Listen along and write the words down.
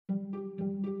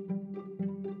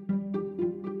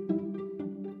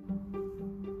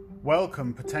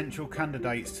Welcome potential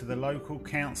candidates to the Local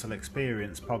Council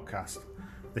Experience podcast,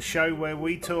 the show where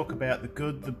we talk about the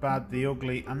good, the bad, the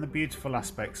ugly and the beautiful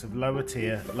aspects of lower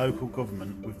tier local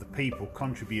government with the people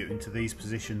contributing to these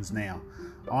positions now.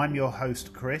 I'm your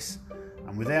host Chris,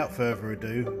 and without further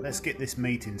ado, let's get this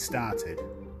meeting started.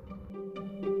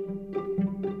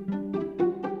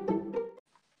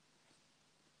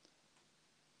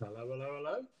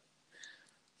 Hello.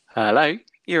 Hello,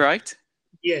 you right?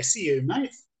 Yes, you,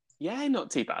 mate. Yeah, not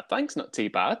too bad. Thanks, not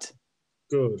too bad.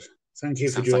 Good. Thank you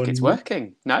for Sounds joining like it's me.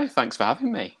 working. No, thanks for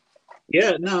having me.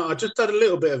 Yeah, no, I just had a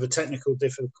little bit of a technical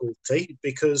difficulty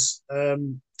because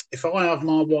if I have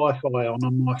my Wi-Fi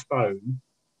on my phone,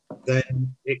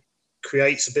 then it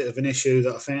creates a bit of an issue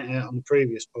that I found out on the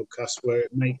previous podcast where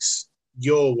it makes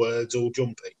your words all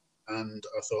jumpy. And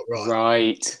I thought,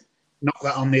 Right. knock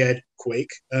that on the head quick.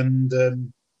 And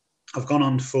I've gone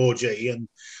on to 4G, and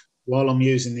while I'm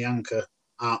using the Anchor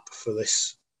app for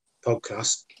this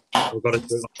podcast, I've got to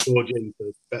do it on 4G for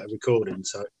better recording.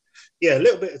 So, yeah, a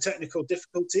little bit of technical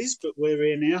difficulties, but we're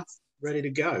here now, ready to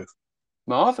go.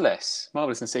 Marvellous.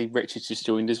 Marvellous. And see Richard's just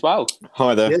joined as well.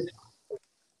 Hi there. Yeah.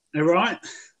 All right.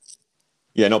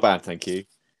 Yeah, not bad, thank you.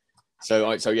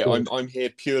 I'm here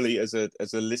purely as a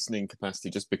listening capacity,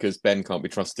 just because Ben can't be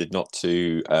trusted not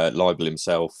to libel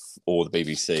himself or the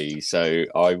BBC. So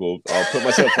I'll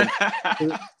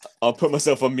put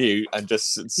myself on mute and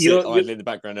just sit idly in the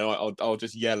background, and I'll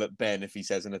just yell at Ben if he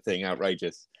says anything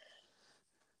outrageous.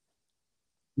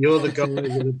 You're the guy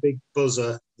with a big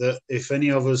buzzer that if any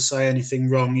of us say anything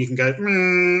wrong, you can go.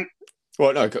 Mmm.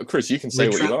 Well, no, Chris, you can say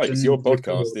what you like. It's your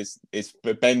podcast. It's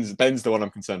Ben's the one I'm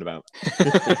concerned about.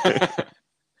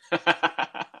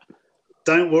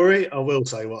 Don't worry, I will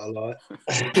say what I like.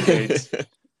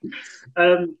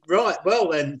 Right, well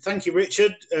then, thank you,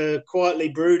 Richard. Quietly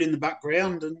brewed in the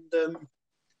background, and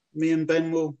me and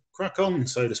Ben will crack on,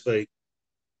 so to speak.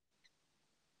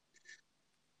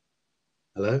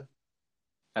 Hello,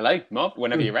 Marv.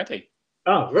 Whenever you're ready.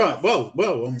 Oh, right. Well,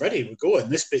 I'm ready. We're going.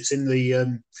 This bit's in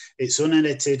the it's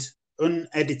unedited,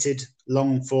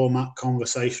 long format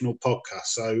conversational podcast.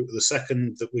 So the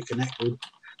second that we connect with,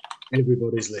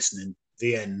 everybody's listening.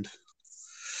 The end.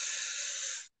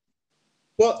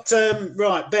 What?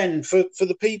 Right, Ben. For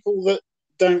the people that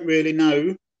don't really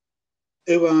know,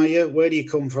 who are you? Where do you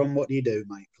come from? What do you do,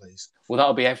 mate? Please. Well,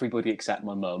 that'll be everybody except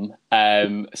my mum.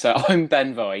 So I'm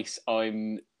Ben Weisz.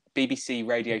 I'm BBC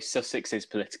Radio Sussex's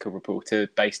political reporter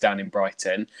based down in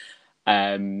Brighton.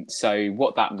 So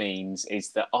what that means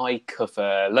is that I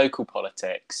cover local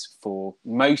politics for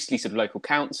mostly sort of local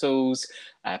councils,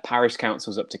 parish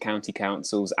councils up to county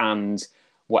councils, and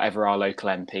whatever our local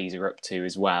MPs are up to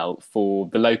as well for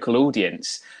the local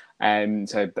audience.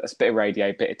 So that's a bit of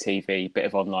radio, bit of TV, bit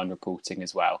of online reporting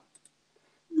as well.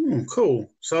 Cool.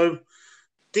 So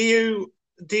do you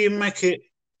make it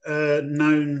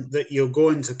known that you're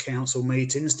going to council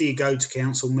meetings? Do you go to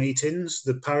council meetings,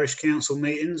 the parish council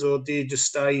meetings, or do you just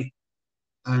stay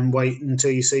and wait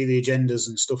until you see the agendas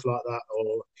and stuff like that,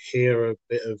 or hear a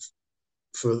bit of,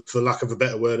 for lack of a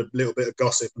better word, a little bit of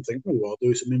gossip and think, oh, I'll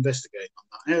do some investigating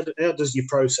on that? How does your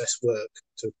process work?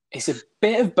 It's a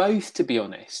bit of both, to be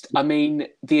honest. I mean,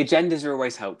 the agendas are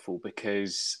always helpful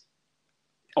because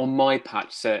on my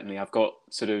patch, certainly, I've got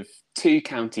sort of 2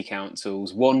 county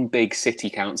councils, 1 big city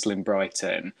council in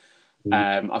Brighton.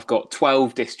 I've got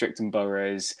 12 district and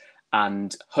boroughs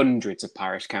and hundreds of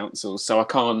parish councils. So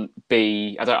I'm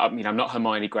not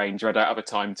Hermione Granger. I don't have a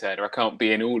time turner. I can't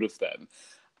be in all of them.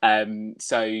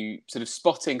 So sort of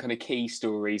spotting kind of key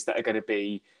stories that are going to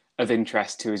be of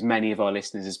interest to as many of our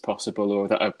listeners as possible, or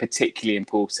that are particularly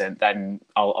important, then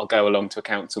I'll go along to a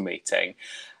council meeting.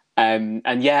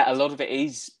 And yeah, a lot of it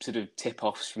is sort of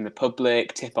tip-offs from the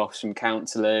public, tip-offs from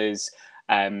councillors,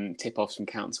 tip-offs from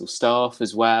council staff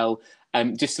as well.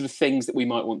 Just sort of things that we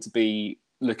might want to be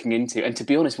looking into. And to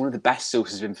be honest, one of the best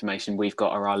sources of information we've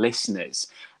got are our listeners,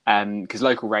 because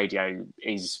local radio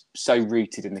is so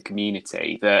rooted in the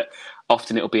community that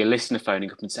often it'll be a listener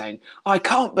phoning up and saying, I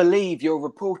can't believe you're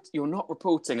not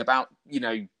reporting about,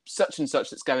 such and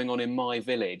such that's going on in my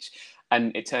village.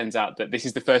 And it turns out that this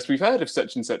is the first we've heard of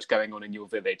such and such going on in your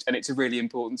village. And it's a really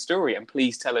important story. And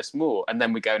please tell us more. And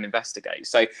then we go and investigate.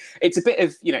 So it's a bit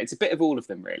of all of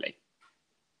them, really.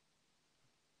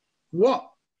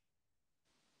 What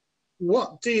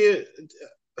do you...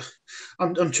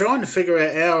 I'm trying to figure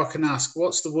out how I can ask,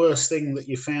 what's the worst thing that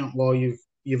you found while you've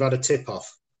had a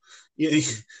tip-off?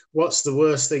 What's the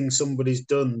worst thing somebody's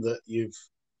done that you've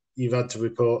had to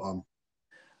report on?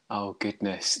 Oh,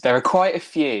 goodness. There are quite a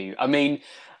few. I mean,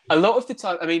 a lot of the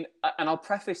time, and I'll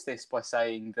preface this by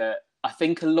saying that I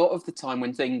think a lot of the time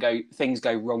when things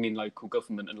go wrong in local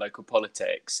government and local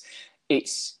politics,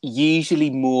 it's usually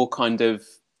more kind of,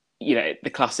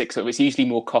 the classic sort of, it's usually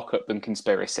more cock up than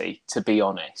conspiracy, to be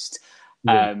honest.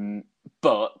 Yeah.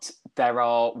 But there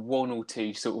are one or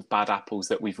two sort of bad apples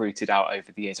that we've rooted out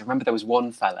over the years. I remember there was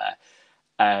one fella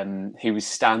who was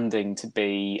standing to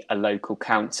be a local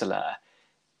councillor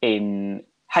in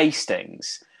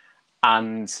Hastings,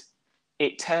 and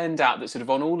it turned out that sort of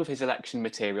on all of his election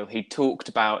material, he talked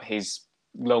about his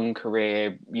long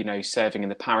career, serving in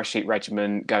the parachute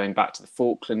regiment, going back to the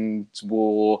Falklands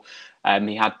War.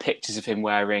 He had pictures of him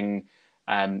wearing,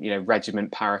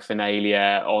 regiment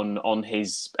paraphernalia on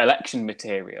his election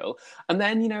material. And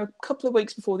then, a couple of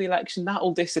weeks before the election, that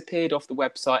all disappeared off the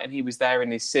website, and he was there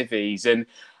in his civvies. And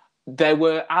there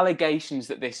were allegations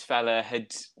that this fella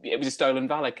it was a stolen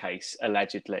valor case,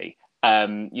 allegedly.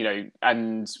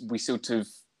 And we sort of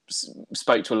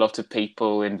spoke to a lot of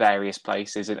people in various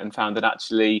places and found that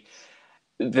actually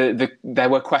there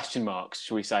were question marks,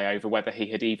 shall we say, over whether he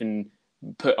had even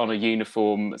put on a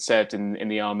uniform, served in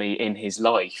the army in his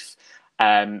life.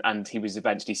 And he was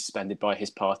eventually suspended by his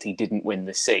party, didn't win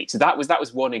the seat. So that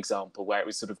was one example where it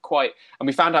was sort of quite, and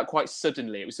we found out quite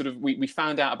suddenly. It was sort of, we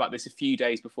found out about this a few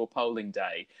days before polling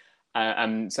day.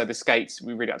 And so the skates,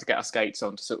 we really had to get our skates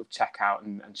on to sort of check out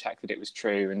and check that it was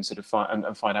true and sort of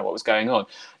find out what was going on.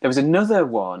 There was another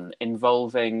one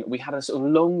involving, we had a sort of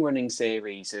long running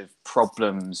series of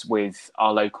problems with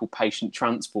our local patient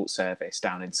transport service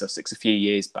down in Sussex a few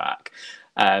years back.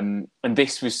 And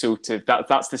this was sort of,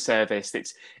 that's the service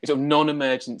it's sort of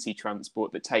non-emergency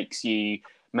transport that takes you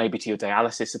maybe to your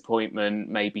dialysis appointment,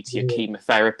 maybe to your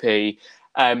chemotherapy.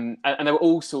 And there were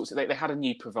all sorts of, they had a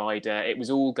new provider. It was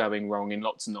all going wrong in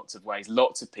lots and lots of ways.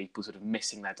 Lots of people sort of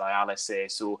missing their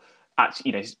dialysis, or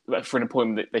actually, for an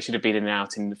appointment that they should have been in and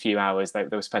out in a few hours, they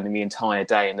were spending the entire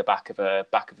day in the back of a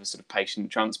sort of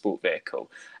patient transport vehicle.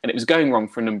 And it was going wrong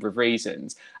for a number of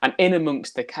reasons. And in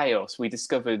amongst the chaos, we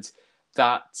discovered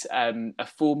that a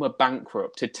former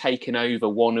bankrupt had taken over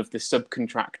one of the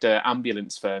subcontractor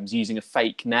ambulance firms using a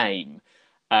fake name.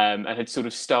 And had sort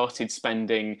of started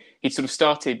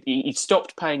he'd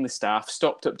stopped paying the staff,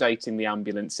 stopped updating the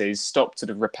ambulances, stopped sort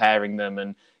of repairing them,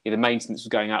 and the maintenance was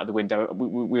going out of the window. We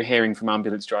were hearing from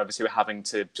ambulance drivers who were having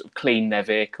to sort of clean their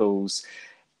vehicles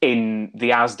in the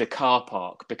Asda car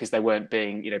park because they weren't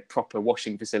being, proper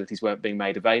washing facilities weren't being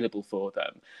made available for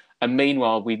them. And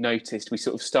meanwhile, we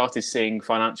sort of started seeing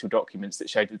financial documents that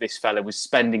showed that this fella was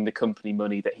spending the company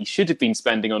money that he should have been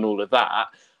spending on all of that,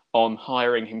 on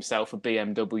hiring himself a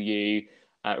BMW,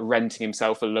 renting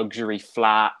himself a luxury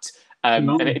flat.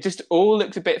 And it just all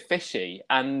looked a bit fishy.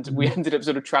 And we ended up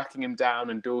sort of tracking him down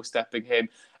and doorstepping him.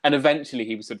 And eventually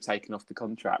he was sort of taken off the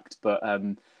contract. But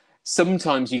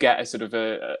sometimes you get a sort of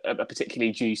a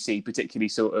particularly juicy, particularly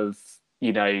sort of,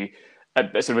 a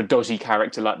sort of a dodgy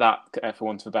character like that, for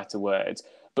want of a better word.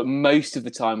 But most of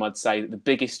the time, I'd say that the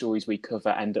biggest stories we cover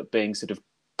end up being sort of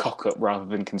cock up rather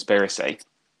than conspiracy.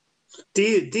 Do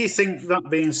you think, that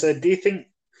being said, do you think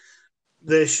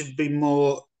there should be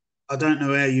more, I don't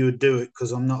know how you would do it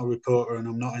because I'm not a reporter and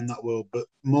I'm not in that world, but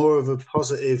more of a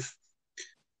positive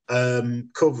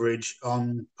coverage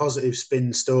on positive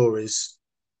spin stories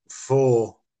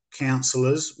for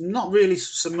councillors, not really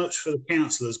so much for the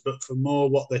councillors, but for more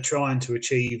what they're trying to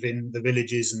achieve in the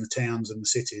villages and the towns and the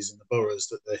cities and the boroughs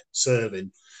that they're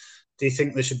serving? Do you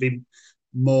think there should be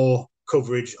more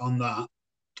coverage on that?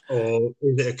 Or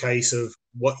is it a case of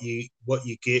what you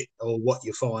get or what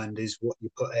you find is what you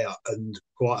put out, and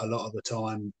quite a lot of the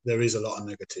time there is a lot of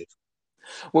negative?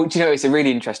 Well, it's a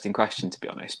really interesting question, to be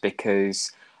honest,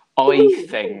 because I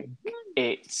think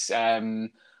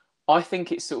I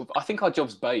think our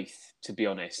job's both, to be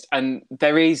honest. And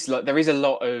there is a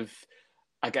lot of,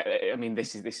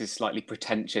 this is slightly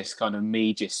pretentious kind of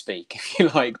media speak, if you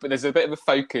like, but there's a bit of a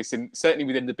focus, and certainly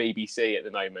within the BBC at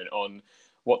the moment, on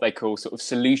what they call sort of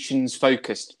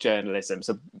solutions-focused journalism.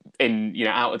 So,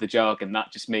 out of the jargon,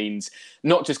 that just means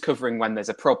not just covering when there's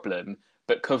a problem,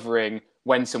 but covering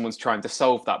when someone's trying to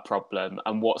solve that problem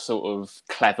and what sort of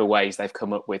clever ways they've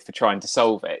come up with for trying to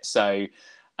solve it. So,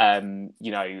 I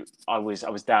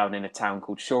was down in a town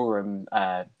called Shoreham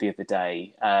the other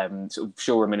day, sort of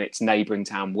Shoreham and its neighbouring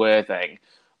town Worthing,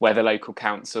 where the local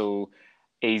council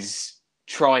is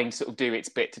trying to sort of do its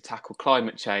bit to tackle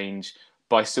climate change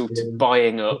by sort of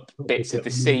buying up bits of the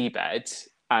seabed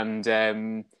and,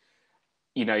 trying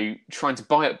to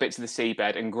buy up bits of the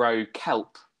seabed and grow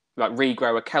kelp, like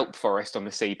regrow a kelp forest on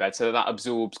the seabed so that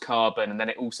absorbs carbon. And then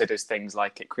it also does things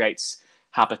like it creates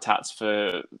habitats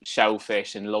for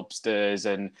shellfish and lobsters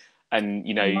and and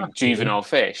Massively. juvenile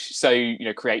fish. So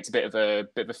creates a bit of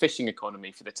a fishing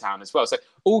economy for the town as well. So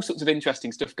all sorts of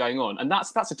interesting stuff going on, and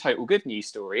that's a total good news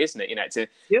story, isn't it?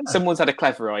 Someone's had a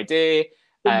clever idea.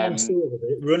 Someone thought of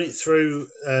it, run it through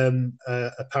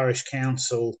a parish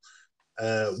council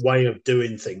way of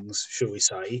doing things, shall we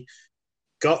say,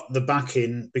 got the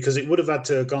backing, because it would have had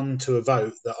to have gone to a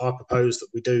vote that I propose that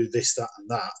we do this, that, and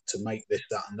that to make this,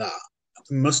 that, and that.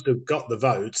 Must have got the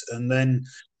vote, and then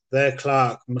their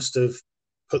clerk must have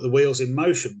put the wheels in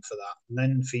motion for that. And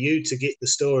then for you to get the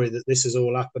story that this has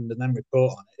all happened and then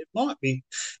report on it,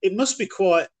 it must be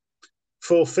quite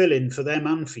fulfilling for them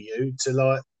and for you to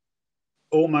like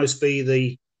almost be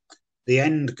the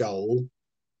end goal,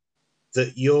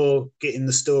 that you're getting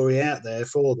the story out there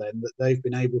for them, that they've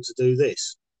been able to do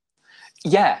this.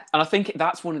 Yeah, and I think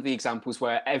that's one of the examples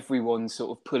where everyone's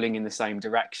sort of pulling in the same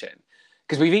direction,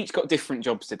 because we've each got different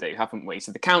jobs to do, haven't we?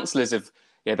 So the councillors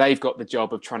they've got the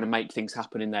job of trying to make things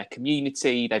happen in their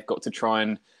community. They've got to try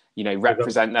and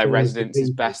represent their residents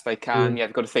as best they can.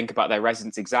 They've got to think about their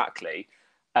residents exactly.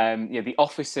 The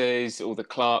officers or the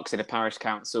clerks in a parish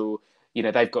council,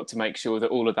 they've got to make sure that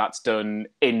all of that's done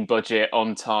in budget,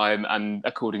 on time, and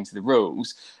according to the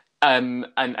rules.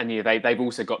 They've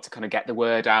also got to kind of get the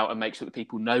word out and make sure that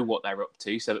people know what they're up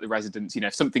to, so that the residents,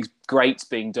 if something's great's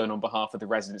being done on behalf of the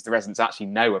residents actually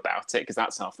know about it, because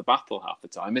that's half the battle half the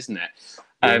time, isn't it?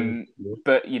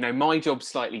 But my job's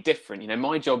slightly different.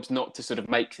 My job's not to sort of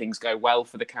make things go well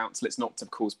for the council. It's not to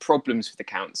cause problems for the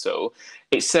council.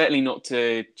 It's certainly not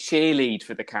to cheerlead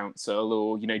for the council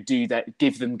or do that,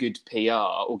 give them good PR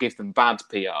or give them bad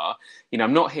PR.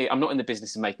 I'm not in the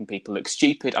business of making people look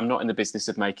stupid. I'm not in the business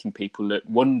of making people look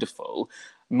wonderful.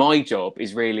 My job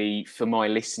is really for my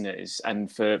listeners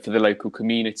and for the local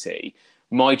community.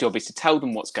 My job is to tell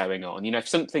them what's going on. If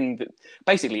something that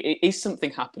basically it is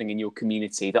something happening in your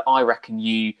community that I reckon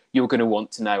you're going to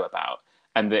want to know about,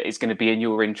 and that it's going to be in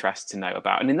your interest to know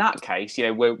about. And in that case,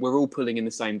 we're all pulling in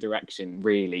the same direction,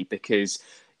 really, because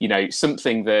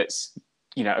something that's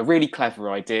a really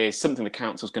clever idea, something the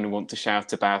council's going to want to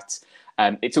shout about.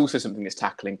 It's also something that's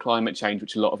tackling climate change,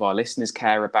 which a lot of our listeners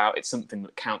care about. It's something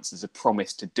that councillors have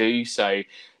promised to do. So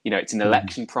it's an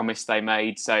election promise they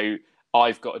made. So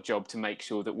I've got a job to make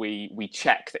sure that we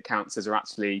check that councillors are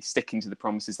actually sticking to the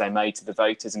promises they made to the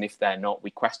voters, and if they're not,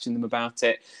 we question them about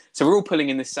it. So we're all pulling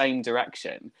in the same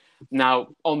direction. Now,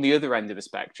 on the other end of the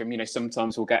spectrum,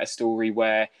 sometimes we'll get a story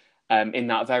where in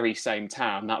that very same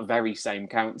town, that very same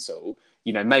council,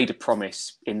 made a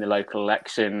promise in the local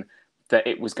election that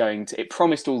it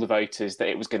promised all the voters that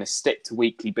it was going to stick to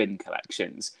weekly bin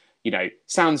collections.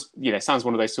 Sounds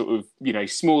one of those sort of,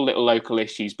 small little local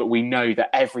issues, but we know that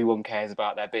everyone cares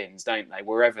about their bins, don't they,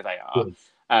 wherever they are.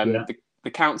 The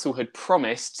council had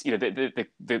promised,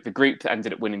 the group that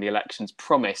ended up winning the elections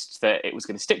promised that it was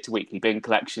going to stick to weekly bin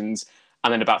collections.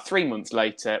 And then about 3 months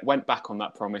later, went back on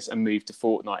that promise and moved to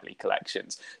fortnightly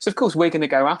collections. So, of course, we're going to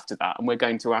go after that, and we're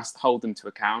going to hold them to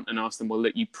account and ask them, well,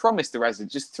 look, you promised the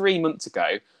residents just 3 months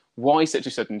ago. Why such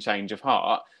a sudden change of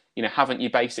heart? Haven't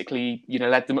you basically,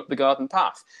 led them up the garden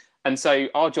path? And so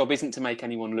our job isn't to make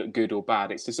anyone look good or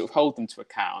bad. It's to sort of hold them to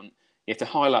account, to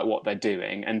highlight what they're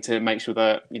doing, and to make sure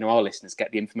that, our listeners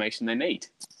get the information they need.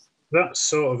 That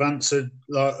sort of answered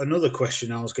like another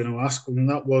question I was going to ask, and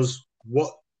that was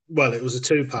it was a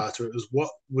two-parter. It was, what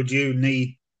would you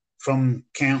need from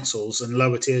councils and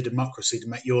lower tier democracy to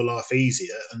make your life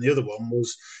easier? And the other one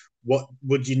was, what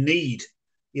would you need?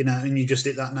 And you just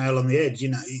hit that nail on the head.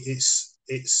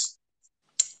 It's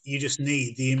you just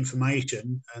need the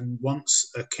information, and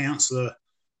once a councillor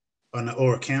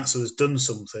or a council has done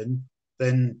something,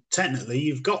 then technically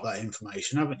you've got that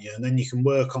information, haven't you? And then you can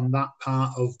work on that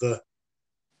part of the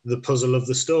puzzle of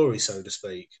the story, so to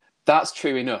speak. That's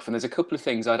true enough, and there's a couple of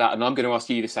things I'd add, and I'm going to ask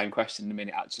you the same question in a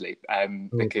minute, actually,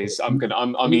 because I'm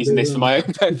using this for my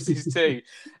own purposes too.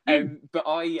 But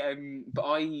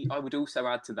I would also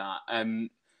add to that.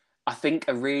 I think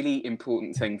a really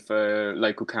important thing for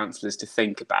local councillors to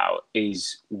think about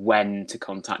is when to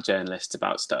contact journalists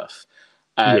about stuff,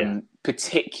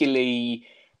 particularly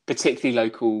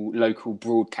local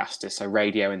broadcasters, so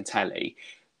radio and telly.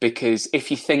 Because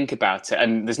if you think about it,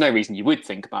 and there's no reason you would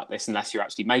think about this unless you're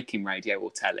actually making radio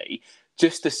or telly,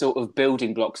 just the sort of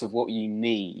building blocks of what you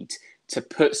need to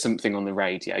put something on the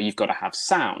radio, you've got to have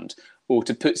sound, or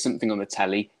to put something on the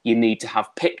telly, you need to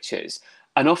have pictures.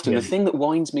 And often the thing that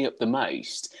winds me up the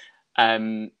most,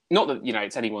 not that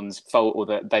it's anyone's fault or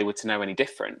that they were to know any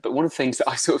different, but one of the things that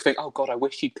I sort of think, oh God, I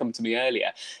wish you'd come to me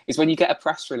earlier, is when you get a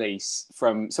press release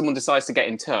from someone decides to get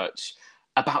in touch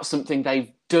about something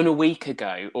they've done a week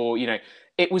ago, or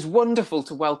it was wonderful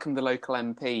to welcome the local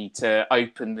MP to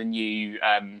open the new,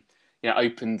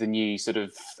 sort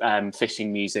of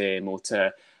fishing museum, or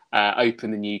to open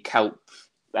the new kelp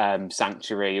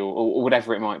sanctuary, or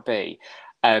whatever it might be,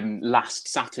 last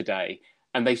Saturday.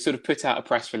 And they've sort of put out a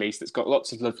press release that's got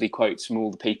lots of lovely quotes from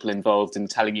all the people involved and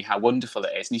telling you how wonderful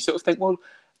it is. And you sort of think, well,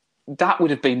 that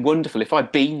would have been wonderful if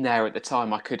I'd been there at the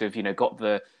time. I could have, got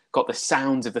the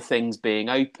sounds of the things being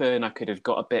open. I could have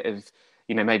got a bit of,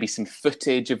 maybe some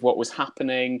footage of what was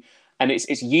happening. And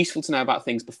it's useful to know about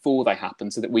things before they happen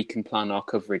so that we can plan our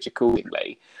coverage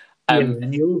accordingly.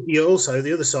 And you also,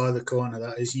 the other side of the coin of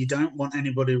that is you don't want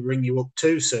anybody to ring you up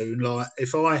too soon. Like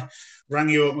if I rang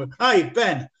you up with, "Hey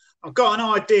Ben, I've got an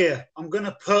idea. I'm going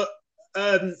to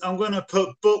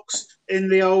put books in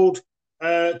the old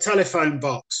telephone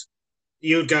box,"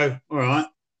 you'd go, "All right,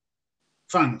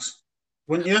 thanks,"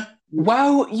 wouldn't you?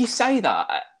 Well, you say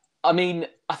that. I mean,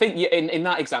 I think in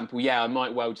that example, I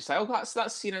might well just say, "Oh, that's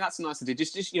that's a nice idea.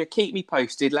 Just keep me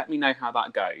posted. Let me know how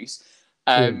that goes."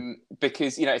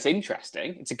 Because it's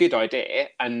interesting, it's a good idea,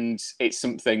 and it's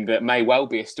something that may well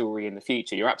be a story in the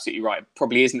future. You're absolutely right. It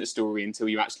probably isn't a story until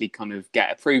you actually kind of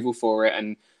get approval for it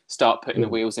and start putting the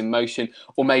wheels in motion.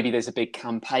 Or maybe there's a big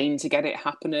campaign to get it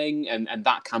happening, and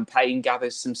that campaign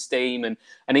gathers some steam, and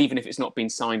even if it's not been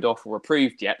signed off or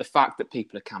approved yet, the fact that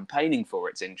people are campaigning for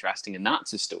it's interesting, and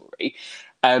that's a story.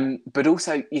 But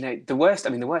also, the worst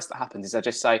that happens is I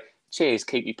just say, "Cheers,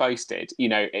 keep me posted."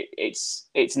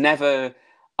 It's never.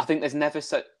 I think there's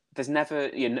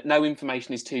never no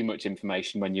information is too much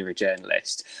information when you're a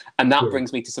journalist, and that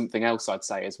brings me to something else I'd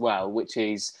say as well, which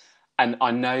is, and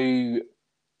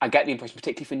I get the impression,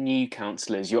 particularly for new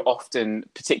councillors, you're often,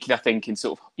 particularly I think in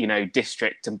sort of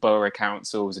district and borough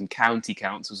councils and county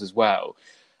councils as well,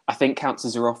 I think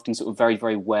councillors are often sort of very,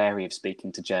 very wary of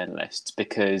speaking to journalists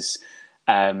because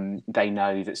they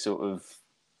know that sort of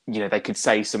they could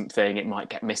say something, it might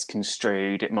get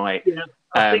misconstrued, it might. Yeah,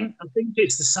 I think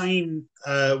it's the same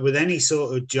with any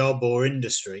sort of job or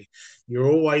industry. You're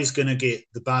always going to get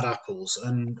the bad apples,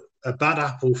 and a bad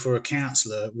apple for a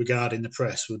councillor regarding the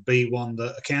press would be one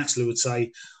that a councillor would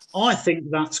say, "I think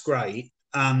that's great,"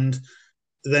 and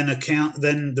then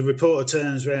the reporter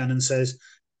turns around and says,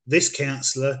 "This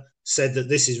councillor said that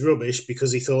this is rubbish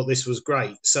because he thought this was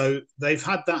great." So they've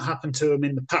had that happen to them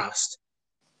in the past.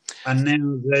 And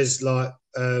now there's like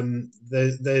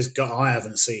I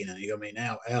haven't seen any. I mean,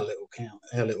 our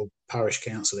little parish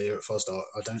council here at Fosdale,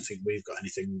 I don't think we've got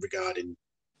anything regarding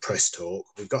press talk.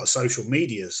 We've got a social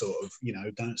media sort of,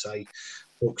 don't say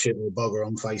fuck, shit or bugger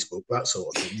on Facebook, that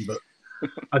sort of thing. But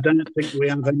I don't think we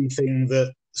have anything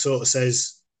that sort of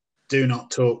says do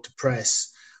not talk to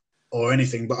press or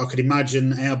anything. But I could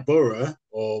imagine our borough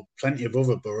or plenty of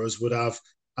other boroughs would have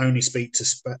only speak to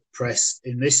press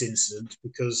in this incident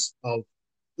because of,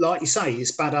 like you say,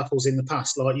 it's bad apples in the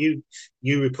past. Like you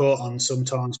report on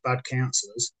sometimes bad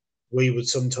councillors, we would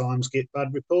sometimes get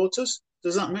bad reporters.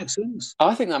 Does that make sense?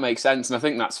 I think that makes sense, and I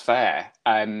think that's fair.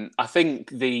 I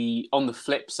think on the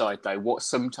flip side, though, what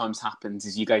sometimes happens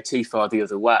is you go too far the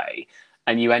other way,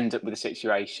 and you end up with a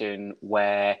situation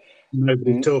where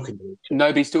nobody's talking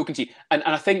to you. And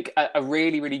I think a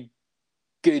really, really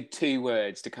good 2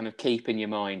 words to kind of keep in your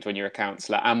mind when you're a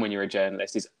councillor and when you're a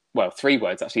journalist is, well, 3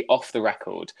 words actually: off the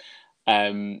record.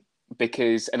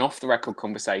 Because an off the record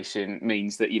conversation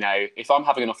means that, if I'm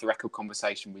having an off the record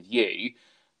conversation with you,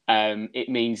 it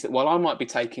means that while I might be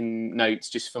taking notes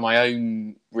just for my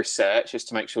own research, just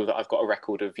to make sure that I've got a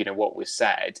record of, what was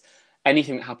said,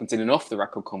 anything that happens in an off the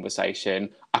record conversation,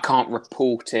 I can't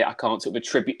report it. I can't sort of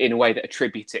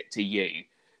attribute it to you.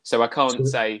 So I can't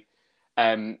say,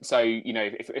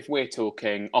 if we're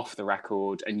talking off the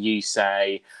record and you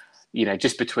say,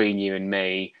 just between you and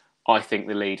me, I think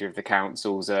the leader of the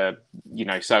council's so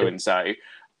and so.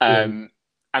 And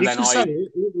you then can say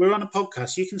we're on a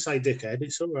podcast. You can say dickhead.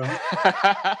 It's all right.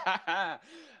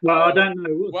 Well, I don't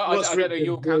know. I don't know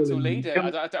your council leader.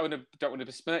 I don't want to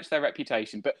besmirch their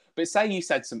reputation, but say you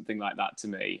said something like that to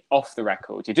me off the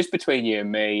record. You're just between you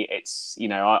and me. It's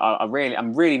I'm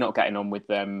really not getting on with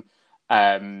them.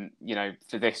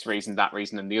 For this reason, that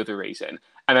reason, and the other reason.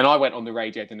 And then I went on the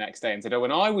radio the next day and said,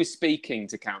 when I was speaking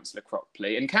to Councillor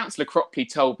Cropley, and Councillor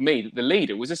Cropley told me that the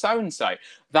leader was a so-and-so,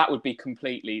 that would be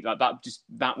completely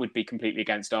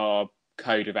against our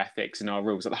code of ethics and our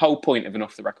rules. The whole point of an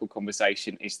off-the-record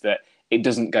conversation is that it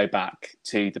doesn't go back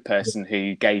to the person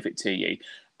who gave it to you.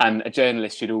 And a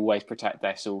journalist should always protect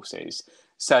their sources.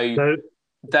 If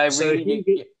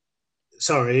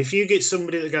you get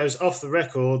somebody that goes off the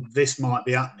record, this might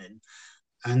be happening,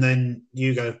 and then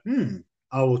you go,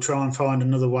 I will try and find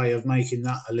another way of making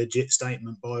that a legit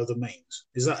statement by other means.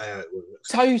 Is that how it works?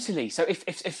 Totally. So if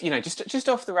just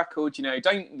off the record,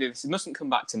 don't, this mustn't come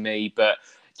back to me, but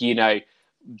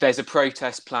there's a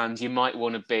protest planned. You might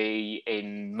want to be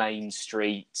in Main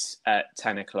Street at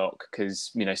 10 o'clock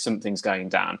because something's going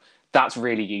down. That's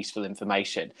really useful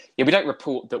information. Yeah, we don't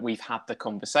report that we've had the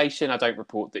conversation. I don't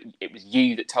report that it was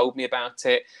you that told me about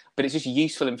it, but it's just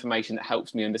useful information that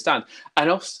helps me understand. And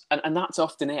that's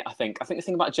often it, I think. I think the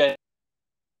thing about journalists,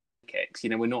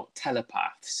 we're not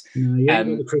telepaths. No, you ain't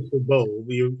got the crystal ball.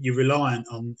 You're reliant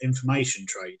on information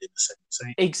trade in a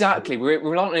sense. Exactly. We're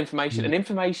reliant on information, and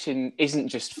information isn't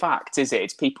just facts, is it?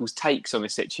 It's people's takes on a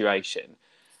situation.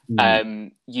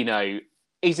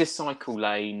 Is a cycle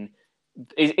lane...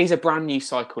 Is a brand new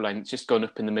cycle lane that's just gone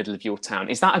up in the middle of your town,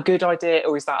 is that a good idea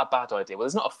or is that a bad idea? Well,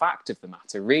 there's not a fact of the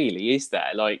matter, really, is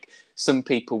there? Like, some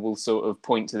people will sort of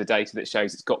point to the data that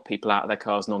shows it's got people out of their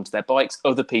cars and onto their bikes.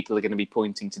 Other people are going to be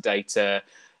pointing to data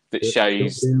that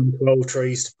shows 12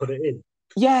 trees to put it in.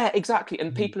 Yeah, exactly.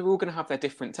 And people are all going to have their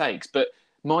different takes. But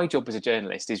my job as a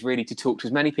journalist is really to talk to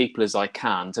as many people as I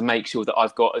can to make sure that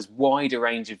I've got as wide a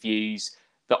range of views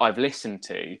that I've listened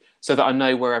to, so that I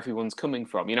know where everyone's coming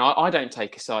from. I don't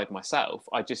take a side myself.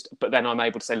 But then I'm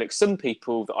able to say, look, some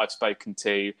people that I've spoken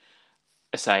to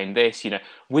are saying this.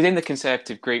 Within the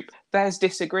Conservative group, there's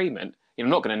disagreement. I'm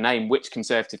not going to name which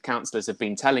Conservative councillors have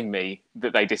been telling me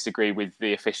that they disagree with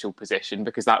the official position,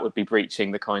 because that would be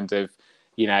breaching the kind of,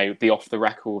 the off the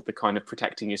record, the kind of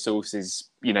protecting your sources,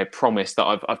 promise that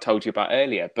I've told you about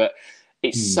earlier. But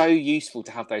it's so useful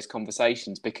to have those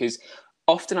conversations, because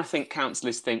often I think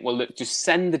councillors think, well, look, just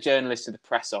send the journalist to the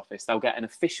press office. They'll get an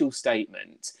official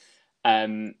statement,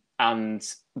 and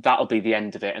that'll be the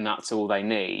end of it, and that's all they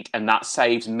need. And that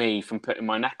saves me from putting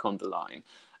my neck on the line.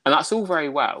 And that's all very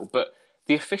well, but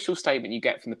the official statement you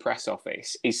get from the press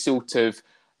office is sort of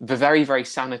the very, very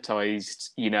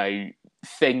sanitised,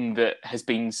 thing that has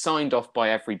been signed off by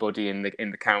everybody in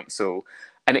the council.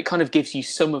 And it kind of gives you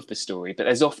some of the story, but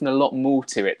there's often a lot more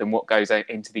to it than what goes out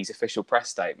into these official press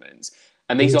statements.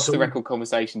 And these off-the-record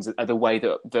conversations are the way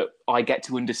that I get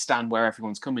to understand where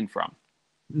everyone's coming from.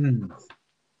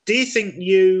 Do you think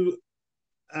you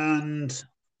and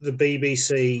the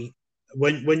BBC,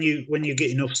 when you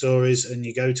get enough stories and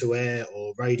you go to air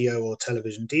or radio or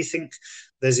television, do you think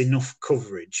there's enough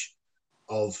coverage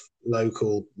of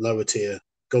local lower-tier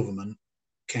government,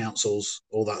 councils,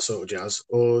 all that sort of jazz?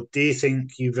 Or do you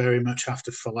think you very much have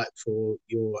to fight for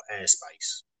your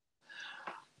airspace?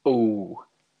 Oh,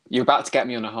 you're about to get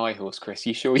me on a high horse, Chris.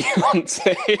 You sure you want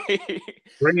to?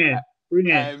 Bring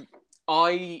it.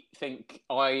 I think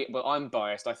I'm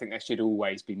biased. I think there should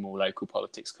always be more local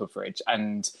politics coverage.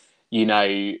 And,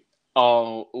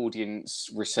 our audience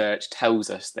research tells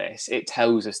us this. It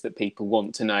tells us that people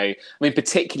want to know. I mean,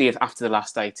 particularly after the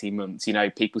last 18 months,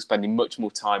 people spending much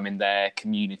more time in their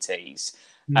communities.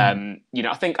 I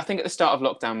think at the start of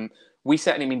lockdown, we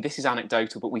certainly, this is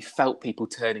anecdotal, but we felt people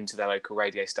turning to their local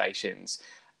radio stations.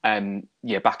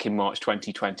 Back in March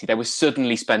 2020, they were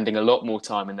suddenly spending a lot more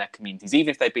time in their communities.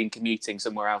 Even if they'd been commuting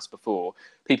somewhere else before,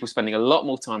 people were spending a lot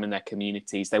more time in their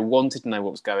communities. They wanted to know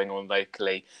what was going on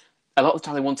locally. A lot of the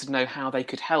time they wanted to know how they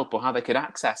could help or how they could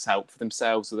access help for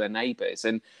themselves or their neighbours.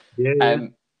 And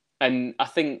I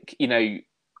think,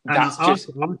 that's I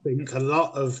think a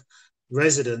lot of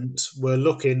residents were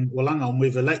looking, well, hang on,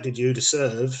 we've elected you to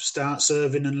serve, start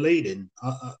serving and leading.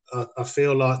 I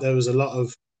feel like there was a lot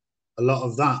of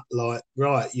that, like,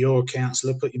 right, you're a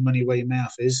councillor, put your money where your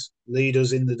mouth is, lead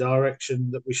us in the direction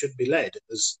that we should be led,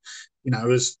 as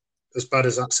bad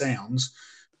as that sounds,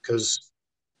 because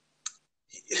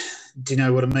do you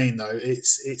know what I mean, though?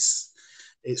 It's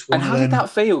one and of how them... did that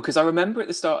feel? Because I remember at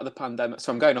the start of the pandemic,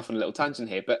 so I'm going off on a little tangent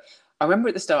here, but I remember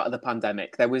at the start of the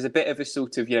pandemic, there was a bit of a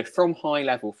sort of, from high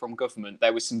level, from government,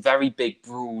 there was some very big,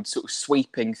 broad, sort of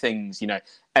sweeping things.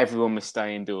 Everyone must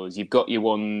stay indoors. You've got your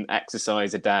one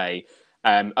exercise a day.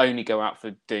 Only go out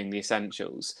for doing the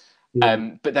essentials.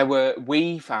 But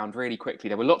we found really quickly,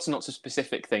 there were lots and lots of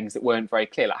specific things that weren't very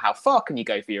clear, like how far can you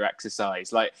go for your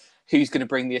exercise? Like, who's going to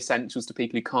bring the essentials to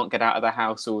people who can't get out of their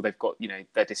house, or they've got,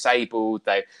 they're disabled,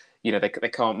 they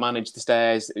can't manage the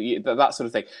stairs, that sort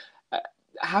of thing.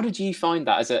 How did you find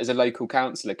that as a local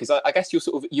councillor? Because I guess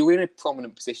you're in a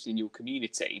prominent position in your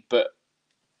community, but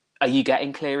are you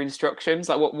getting clear instructions?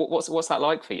 Like, what's that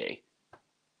like for you?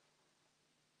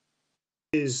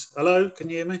 Hello, can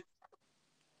you hear me?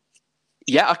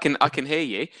 Yeah, I can hear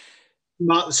you.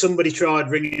 Somebody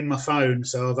tried ringing my phone,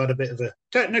 so I've had a bit of a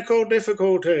technical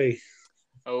difficulty.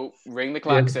 Oh, ring the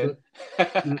klaxon.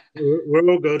 We're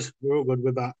all good. We're all good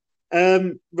with that.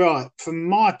 Right, from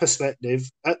my perspective,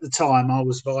 at the time I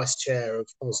was vice chair of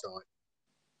Fosdyke,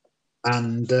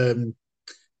 and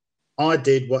I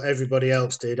did what everybody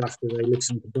else did after they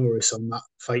listened to Boris on that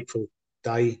fateful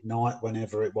day, night,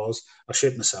 whenever it was. I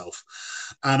shit myself,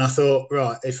 and I thought,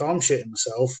 right, if I'm shitting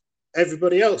myself,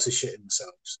 everybody else is shitting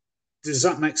themselves. Does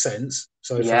that make sense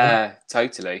so far? Yeah,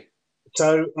 totally.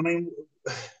 So, I mean,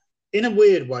 in a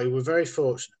weird way, we're very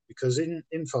fortunate because in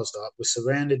Fosdyke, we're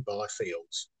surrounded by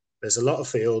fields. There's a lot of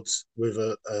fields with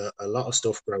a lot of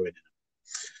stuff growing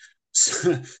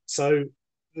in them. So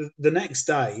the next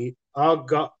day, I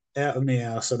got out of my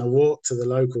house and I walked to the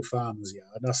local farmer's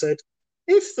yard. And I said,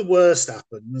 if the worst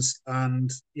happens,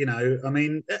 and, you know, I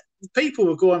mean, people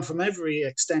were going from every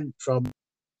extent from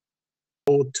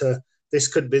old to this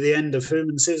could be the end of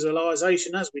human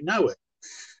civilization as we know it.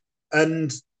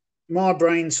 And my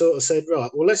brain sort of said, right,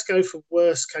 well, let's go for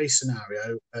worst case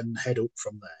scenario and head up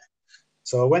from there.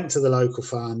 So I went to the local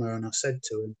farmer and I said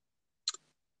to him,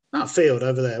 that field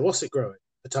over there, what's it growing?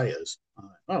 Potatoes. I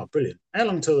went, oh, brilliant. How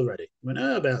long till they're ready? I went,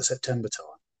 oh, about September time.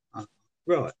 Went,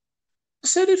 right. I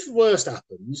said, if the worst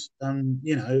happens and,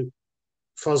 you know,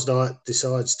 Fosdyke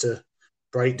decides to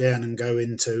break down and go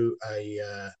into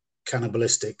a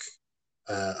cannibalistic,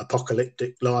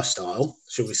 apocalyptic lifestyle,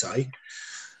 shall we say,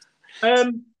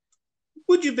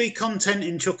 would you be content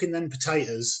in chucking them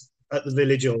potatoes at the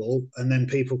village hall and then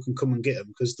people can come and get them?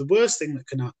 Because the worst thing that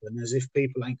can happen is if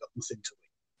people ain't got nothing to eat.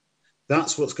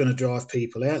 That's what's going to drive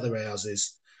people out their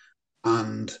houses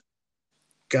and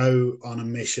go on a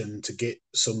mission to get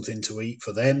something to eat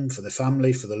for them, for their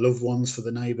family, for the loved ones, for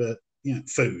the neighbour. You know,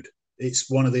 food. It's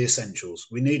one of the essentials.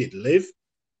 We need it to live.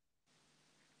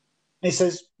 He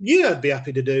says, yeah, I'd be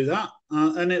happy to do that.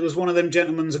 And it was one of them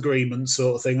gentlemen's agreements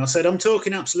sort of thing. I said, I'm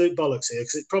talking absolute bollocks here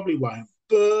because it probably won't.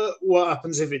 But what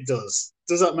happens if it does?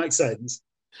 Does that make sense?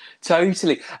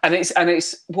 Totally. And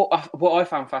it's what I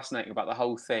found fascinating about the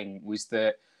whole thing was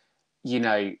that, you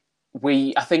know,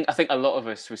 I think a lot of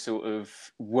us were sort of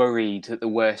worried that the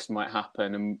worst might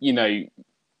happen. And, you know,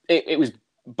 it was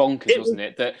bonkers, wasn't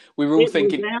it? That we were all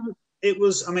thinking. It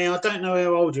was, I mean, I don't know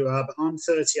how old you are, but I'm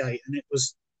 38 and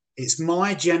it's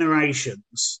my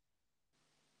generation's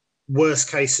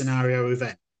worst case scenario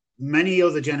event. Many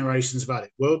other generations have had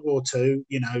it. World War II,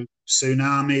 you know,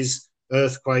 tsunamis,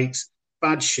 earthquakes,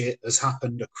 bad shit has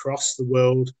happened across the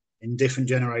world in different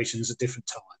generations at different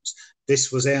times.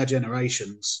 This was our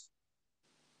generation's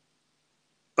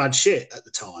bad shit at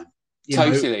the time. You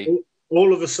totally. know,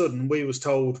 all of a sudden we was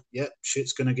told, yep,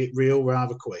 shit's going to get real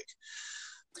rather quick.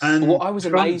 And what I was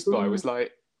amazed by was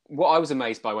like, what I was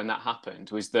amazed by when that happened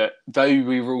was that though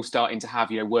we were all starting to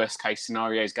have, you know, worst case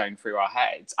scenarios going through our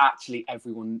heads, actually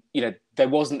everyone, you know, there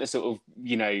wasn't the sort of,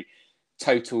 you know,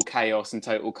 total chaos and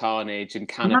total carnage and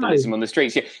cannibalism on the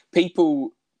streets. Yeah,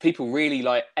 people really,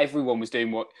 like, everyone was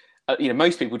doing what, you know,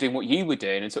 most people doing what you were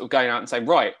doing and sort of going out and saying,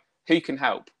 right, who can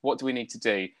help? What do we need to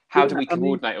do? How do we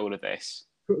coordinate all of this?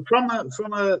 From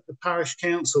a parish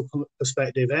council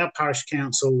perspective, our parish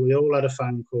council, we all had a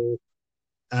phone call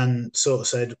and sort of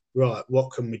said, right,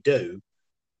 what can we do?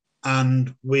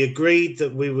 And we agreed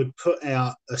that we would put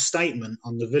out a statement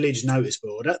on the village notice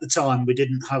board. At the time, we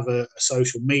didn't have a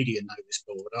social media notice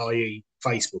board, i.e.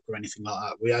 Facebook or anything like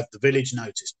that. We had the village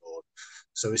notice board.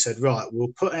 So we said, right,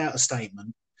 we'll put out a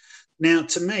statement. Now,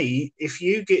 to me, if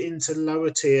you get into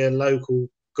lower tier local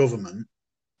government,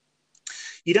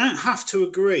 you don't have to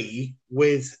agree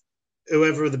with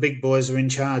whoever the big boys are in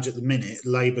charge at the minute,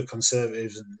 Labour,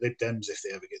 Conservatives and Lib Dems if they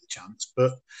ever get the chance.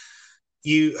 But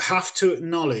you have to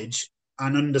acknowledge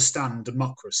and understand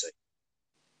democracy.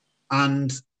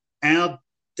 And our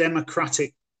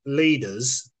democratic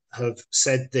leaders have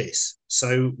said this.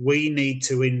 So we need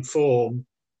to inform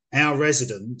our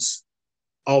residents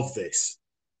of this.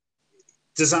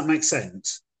 Does that make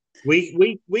sense?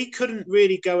 We couldn't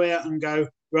really go out and go,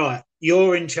 right,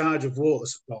 you're in charge of water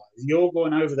supply. You're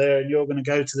going over there and you're going to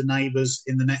go to the neighbours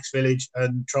in the next village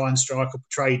and try and strike up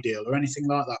a trade deal or anything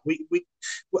like that.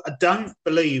 I don't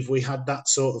believe we had that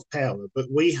sort of power, but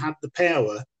we had the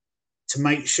power to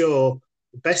make sure,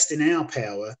 the best in our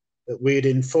power, that we had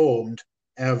informed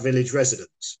our village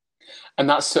residents. And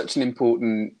that's such an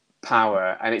important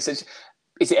power. And it's such...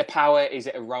 Is it a power? Is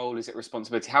it a role? Is it a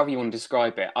responsibility? However you want to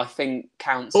describe it. I think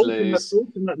councillors...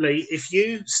 Ultimately, if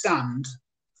you stand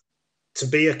to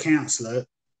be a councillor,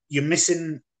 you're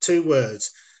missing two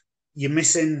words. You're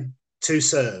missing to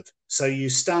serve. So you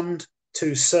stand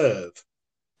to serve.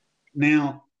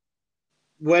 Now,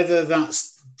 whether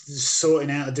that's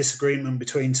sorting out a disagreement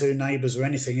between two neighbours or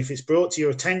anything, if it's brought to your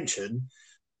attention,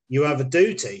 you have a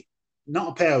duty, not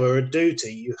a power, a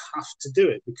duty. You have to do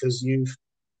it because you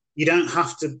don't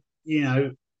have to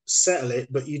settle it,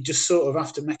 but you just sort of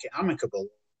have to make it amicable.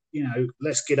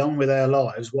 Let's get on with our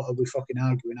lives. What are we fucking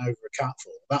arguing over a cat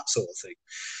for? That sort of thing.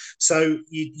 So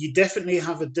you definitely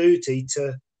have a duty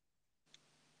to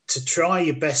try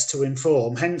your best to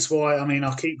inform. Hence why,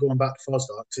 I keep going back to Fosdyke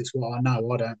because it's what I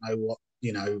know. I don't know what,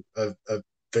 a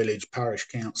village parish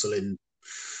council in,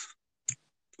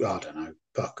 I don't know,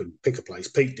 pick a place,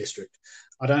 Peak District.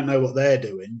 I don't know what they're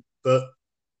doing, but,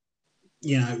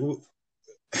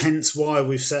 hence why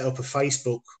we've set up a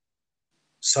Facebook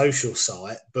social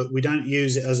site, but we don't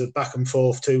use it as a back and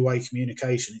forth two-way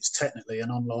communication. It's technically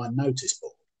an online notice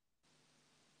board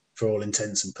for all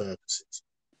intents and purposes.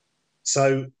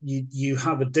 So you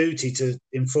have a duty to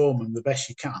inform them the best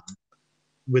you can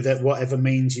with whatever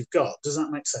means you've got. Does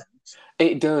that make sense?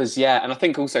 It does, yeah. And I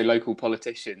think also local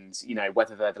politicians,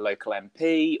 whether they're the local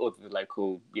MP or the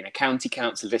local, county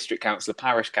councillor, district councillor,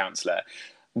 parish councillor,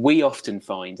 we often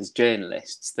find as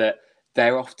journalists that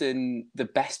they're often the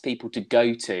best people to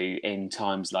go to in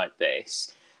times like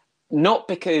this. Not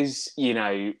because,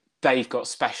 they've got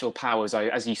special powers,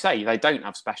 as you say, they don't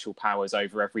have special powers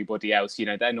over everybody else.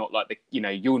 They're not like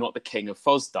you're not the king of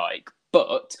Fosdyke.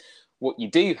 But what you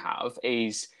do have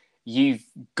is you've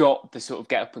got the sort of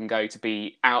get up and go to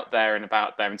be out there and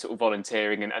about there and sort of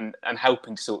volunteering and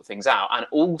helping to sort things out. And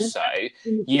also,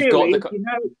 you've got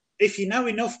if you know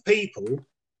enough people,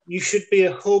 you should be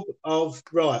a hub of,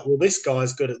 right, well, this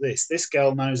guy's good at this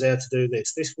girl knows how to do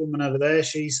this woman over there,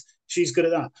 she's good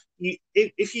at that.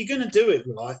 If you're going to do it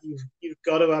right, you've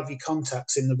got to have your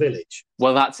contacts in the village.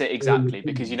 Well, that's it, exactly,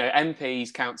 because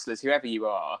MPs, councillors, whoever you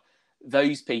are,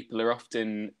 those people are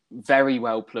often very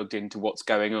well plugged into what's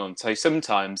going on. So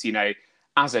sometimes,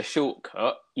 as a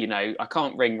shortcut, I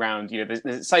can't ring round,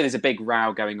 say there's a big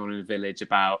row going on in a village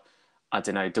about, I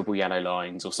don't know, double yellow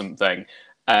lines or something.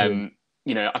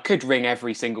 I could ring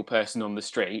every single person on the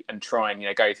street and try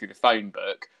and, go through the phone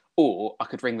book, or I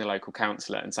could ring the local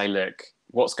councillor and say, look,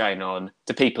 what's going on?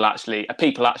 Are people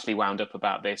actually wound up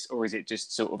about this? Or is it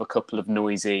just sort of a couple of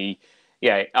noisy,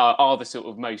 are the sort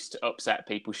of most upset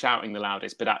people shouting the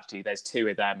loudest, but actually there's two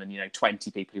of them and,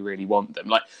 20 people who really want them.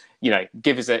 Like,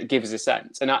 give us a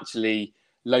sense. And actually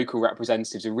local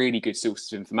representatives are really good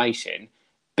sources of information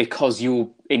because you're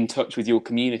in touch with your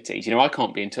communities. I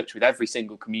can't be in touch with every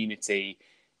single community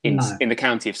in the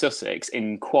county of Sussex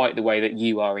in quite the way that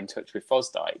you are in touch with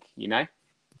Fosdyke,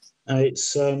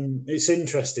 It's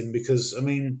interesting because,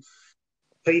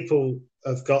 people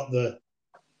have got the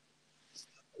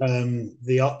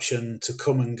option to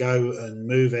come and go and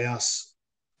move house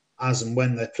as and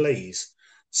when they please.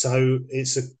 So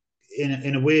it's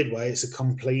in a weird way, it's a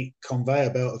complete conveyor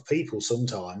belt of people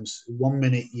sometimes. 1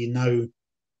 minute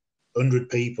 100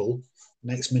 people,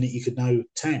 next minute you could know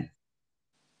 10.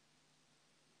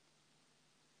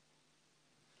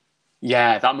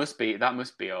 Yeah, that must be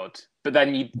odd. But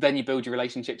then you build your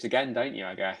relationships again, don't you?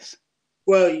 I guess.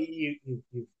 Well, you've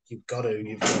got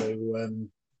to.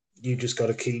 You just got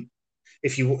to keep.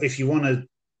 If you want to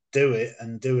do it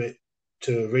and do it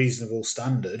to a reasonable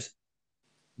standard,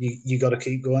 you got to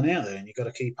keep going out there and you got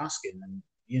to keep asking. And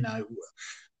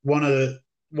one of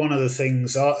the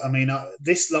things.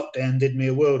 This lockdown did me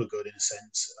a world of good in a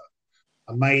sense.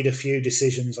 I made a few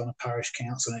decisions on a parish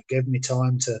council, and it gave me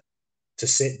time to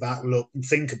sit back, look, and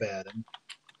think about them.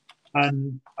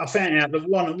 And I found out that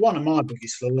one of my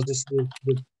biggest flaws is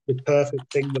the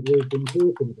perfect thing that we've been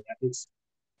talking about. It's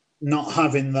not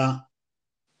having that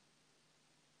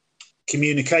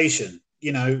communication.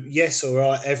 Yes, all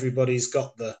right, everybody's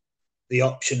got the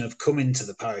option of coming to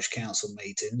the parish council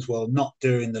meetings. Well, not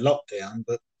during the lockdown,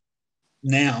 but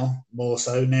now more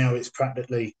so. Now it's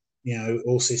practically,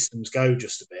 all systems go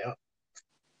just about.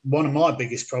 One of my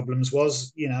biggest problems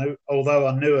was, although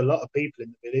I knew a lot of people in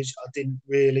the village, I didn't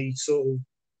really sort of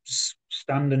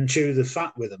stand and chew the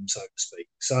fat with them, so to speak.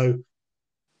 So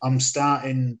I'm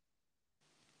starting,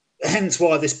 hence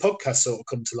why this podcast sort of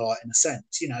come to light in a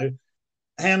sense.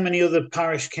 How many other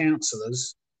parish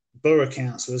councillors, borough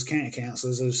councillors, county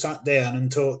councillors have sat down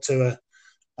and talked to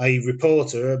a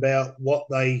reporter about what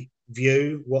they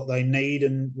view, what they need,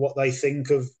 and what they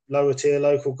think of lower tier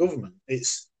local government?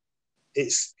 It's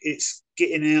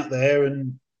getting out there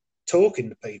and talking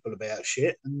to people about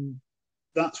shit, and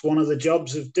that's one of the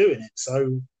jobs of doing it.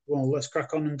 So, well, let's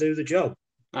crack on and do the job.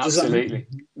 Absolutely,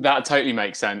 that totally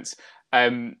makes sense. I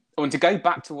want to go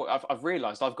back to what I've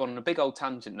realised. I've gone on a big old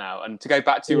tangent now, and to go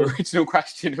back to your original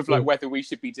question of whether we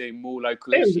should be doing more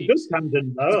local issues. It was a good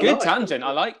tangent, though. It's a good tangent.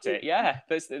 I liked it. Yeah,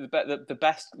 that's the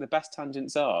best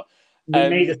tangents are. We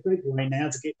need a segue now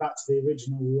to get back to the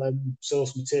original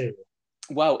source material.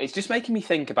 Well, it's just making me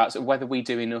think about sort of whether we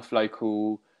do enough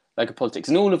local local politics,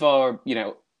 and all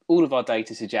of our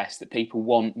data suggests that people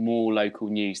want more local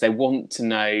news. They want to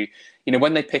know,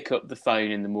 when they pick up the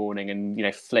phone in the morning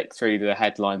and flick through the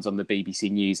headlines on the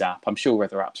BBC News app. I'm sure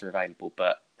other apps are available,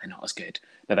 but they're not as good.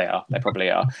 No, they are. They probably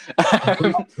are.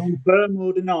 Cannot confirm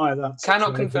or deny that.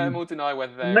 Cannot confirm or deny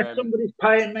whether they're. Unless somebody's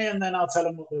paying me, and then I'll tell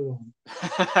them what they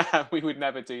want. We would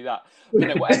never do that.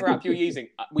 But, whatever app you're using,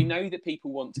 we know that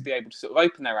people want to be able to sort of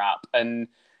open their app and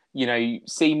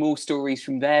see more stories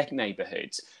from their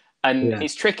neighbourhoods. And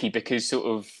it's tricky because sort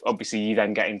of obviously you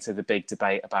then get into the big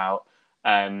debate about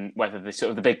whether the sort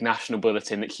of the big national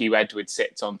bulletin that Hugh Edwards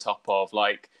sits on top of,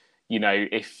 like,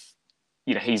 if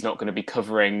he's not going to be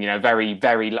covering, very,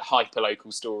 very hyper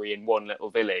local story in one little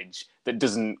village that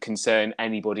doesn't concern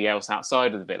anybody else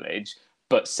outside of the village.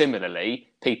 But similarly,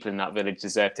 people in that village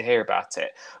deserve to hear about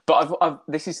it. But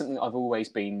this is something I've always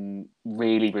been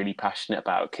really, really passionate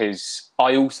about, because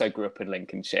I also grew up in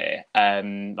Lincolnshire. I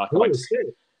went to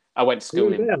school I went to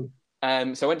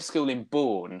school in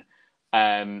Bourne.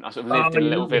 I sort of lived in a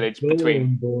little village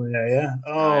between. Bourne, yeah.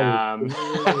 Oh,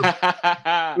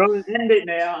 right, end it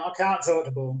now. I can't talk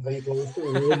to Bourne people.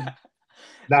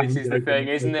 This is the thing,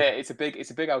 isn't it? It's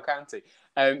a big old county.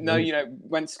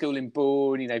 Went to school in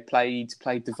Bourne. Played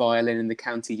the violin in the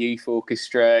county youth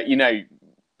orchestra.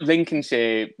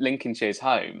 Lincolnshire's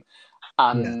home,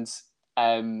 and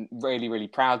really, really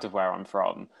proud of where I'm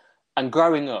from. And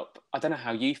growing up, I don't know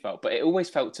how you felt, but it always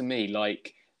felt to me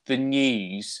like the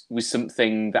news was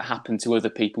something that happened to other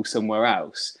people somewhere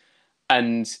else.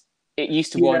 And it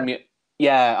used to wind me.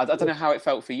 Yeah, I don't know how it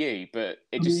felt for you, but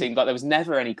it just seemed like there was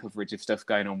never any coverage of stuff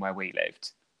going on where we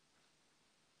lived.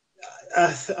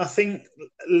 I think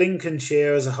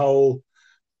Lincolnshire as a whole,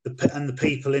 and the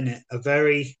people in it, are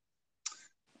very,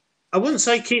 I wouldn't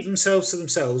say keep themselves to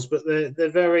themselves, but they're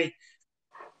very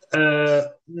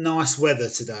nice weather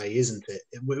today, isn't it?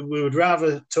 We would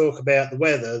rather talk about the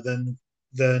weather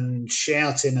than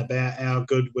shouting about how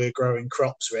good we're growing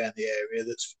crops around the area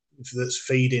that's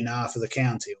feeding half of the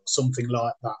county or something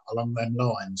like that along them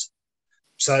lines.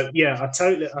 So yeah, I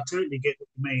totally get what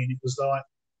you mean. It was like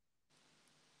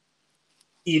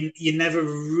you never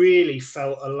really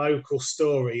felt a local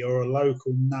story or a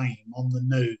local name on the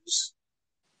news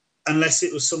unless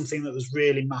it was something that was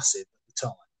really massive at the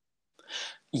time.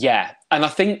 Yeah, and I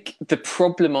think the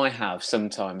problem I have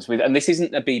sometimes with, and this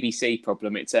isn't a BBC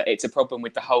problem, it's a problem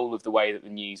with the whole of the way that the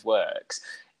news works,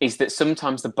 is that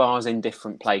sometimes the bar's in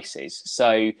different places.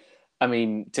 So, I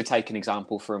mean, to take an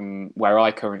example from where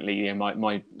I currently,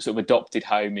 my sort of adopted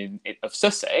home of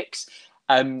Sussex,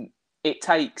 it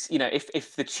takes,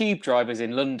 if the tube drivers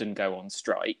in London go on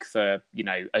strike for,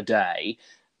 a day,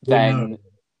 then...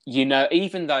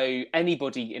 even though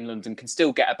anybody in London can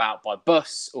still get about by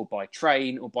bus or by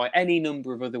train or by any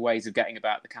number of other ways of getting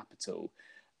about the capital,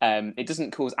 it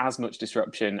doesn't cause as much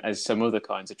disruption as some other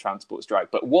kinds of transport strike.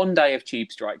 But one day of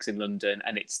tube strikes in London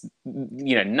and it's,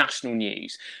 national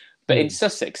news. But in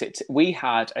Sussex, we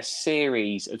had a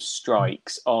series of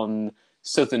strikes on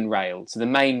Southern Rail, so the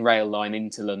main rail line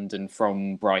into London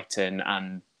from Brighton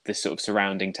and the sort of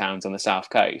surrounding towns on the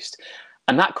south coast.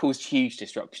 And that caused huge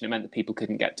disruption. It meant that people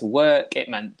couldn't get to work. It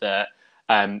meant that,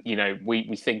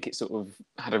 we think it sort of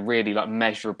had a really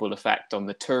measurable effect on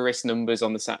the tourist numbers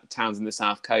on the towns in the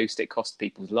south coast. It cost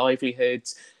people's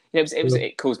livelihoods.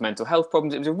 It caused mental health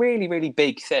problems. It was a really, really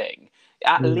big thing.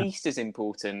 At least as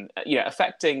important,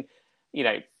 affecting,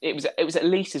 it was at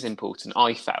least as important,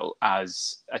 I felt,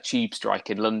 as a tube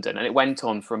strike in London. And it went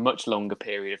on for a much longer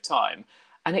period of time.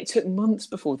 And it took months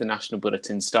before the National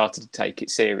Bulletin started to take it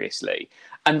seriously.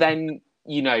 And then,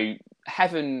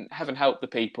 heaven help the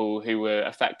people who were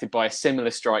affected by a similar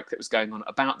strike that was going on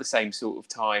about the same sort of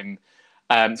time.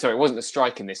 Sorry, it wasn't a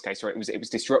strike in this case, right? It was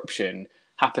disruption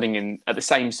happening at the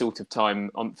same sort of time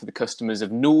for the customers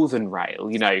of Northern Rail,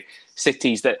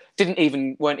 cities that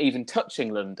weren't even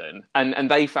touching London. And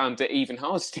they found it even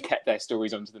harder to get their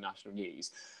stories onto the national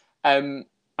news. And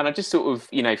I just sort of,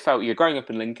 felt you're growing up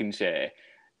in Lincolnshire,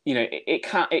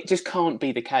 it just can't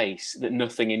be the case that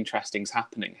nothing interesting's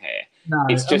happening here. No,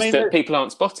 it's just that people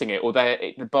aren't spotting it, or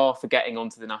the bar for getting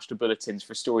onto the national bulletins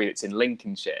for a story that's in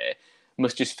Lincolnshire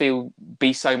must just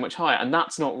be so much higher. And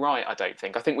that's not right, I don't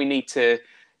think. I think we need to,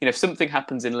 if something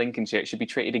happens in Lincolnshire, it should be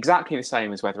treated exactly the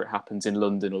same as whether it happens in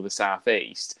London or the South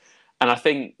East. And I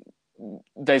think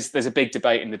there's a big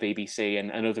debate in the BBC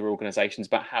and other organisations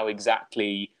about how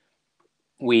exactly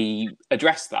we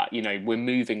address that. We're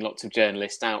moving lots of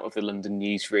journalists out of the London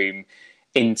newsroom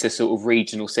into sort of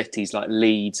regional cities like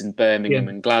Leeds and Birmingham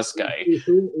and Glasgow.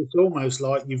 It's almost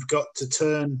like you've got to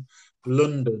turn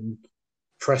London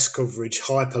press coverage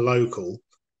hyper-local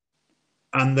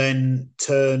and then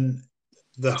turn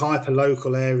the hyper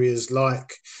local areas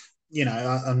like,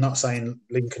 I'm not saying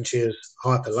Lincolnshire's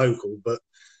hyper local, but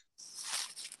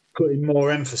putting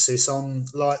more emphasis on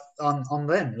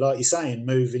them, like you're saying,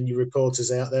 moving your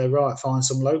reporters out there. Right, find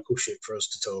some local shit for us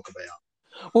to talk about.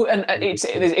 Well, and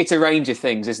it's a range of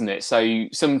things, isn't it? So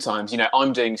sometimes,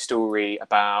 I'm doing a story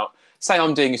about, say,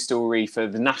 I'm doing a story for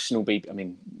the national BBC. I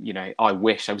mean, I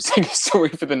wish I was doing a story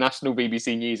for the national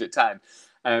BBC News at 10,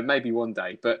 maybe one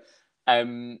day. But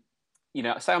say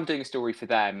I'm doing a story for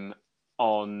them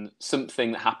on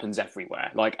something that happens everywhere,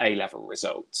 like A-level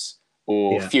results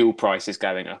or fuel prices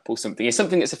going up or something. It's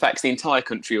something that affects the entire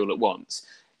country all at once.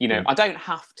 I don't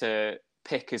have to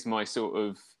pick as my sort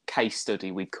of case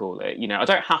study, we'd call it. I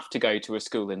don't have to go to a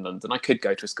school in London. I could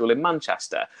go to a school in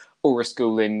Manchester or a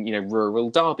school in, rural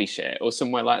Derbyshire or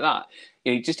somewhere like that.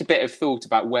 Just a bit of thought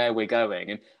about where we're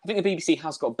going. And I think the BBC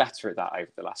has got better at that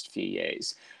over the last few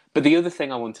years. But the other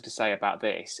thing I wanted to say about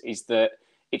this is that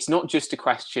it's not just a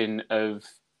question of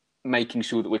making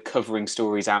sure that we're covering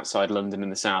stories outside London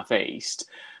and the South East,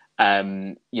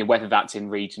 whether that's in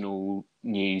regional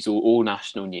news or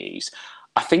national news.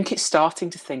 I think it's starting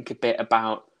to think a bit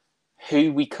about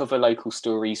who we cover local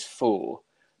stories for,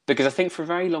 because I think for a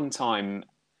very long time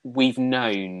we've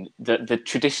known that the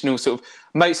traditional sort of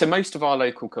most of our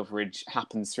local coverage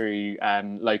happens through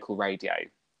local radio.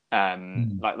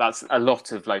 Like that's a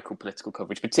lot of local political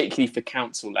coverage, particularly for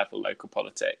council level local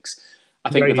politics. I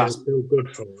think that's still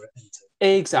good for it, isn't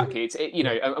it? Exactly.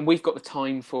 And we've got the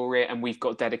time for it, and we've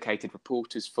got dedicated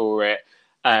reporters for it.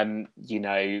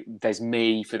 There's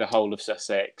me for the whole of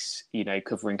Sussex,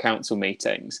 covering council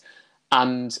meetings.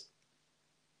 And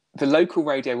the local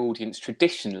radio audience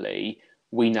traditionally,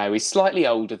 we know, is slightly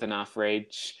older than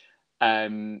average.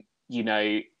 They're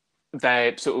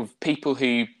sort of people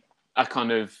who are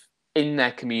kind of in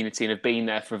their community and have been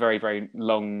there for a very, very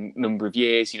long number of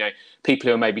years. People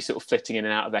who are maybe sort of flitting in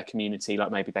and out of their community,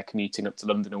 like maybe they're commuting up to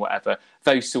London or whatever.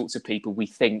 Those sorts of people we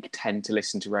think tend to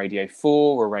listen to Radio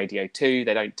 4 or Radio 2.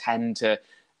 They don't tend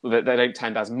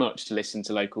as much to listen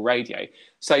to local radio.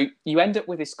 So you end up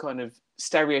with this kind of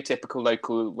stereotypical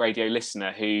local radio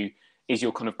listener who is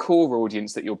your kind of core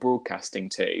audience that you're broadcasting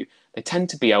to. They tend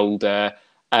to be older,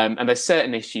 and there's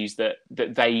certain issues that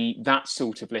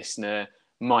sort of listener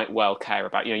might well care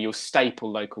about. Your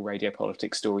staple local radio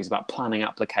politics stories about planning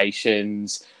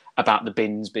applications, about the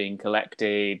bins being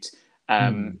collected,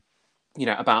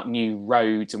 about new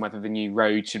roads and whether the new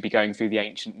road should be going through the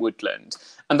ancient woodland.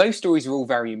 And those stories are all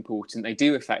very important. They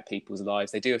do affect people's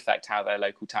lives. They do affect how their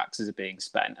local taxes are being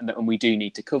spent, and we do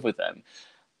need to cover them.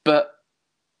 But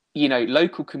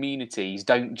local communities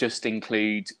don't just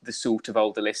include the sort of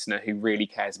older listener who really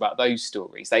cares about those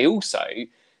stories. They also,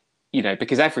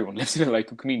 because everyone lives in a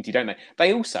local community, don't they?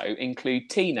 They also include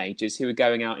teenagers who are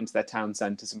going out into their town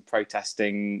centres and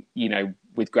protesting,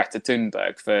 with Greta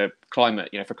Thunberg for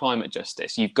climate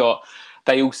justice.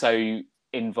 They also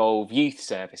involve youth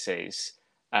services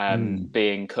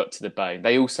being cut to the bone.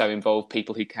 They also involve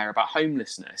people who care about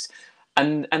homelessness.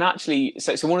 And actually,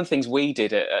 so one of the things we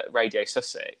did at Radio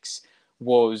Sussex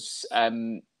was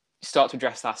start to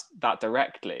address that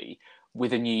directly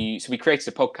with so we created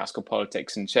a podcast called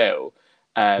Politics and Chill.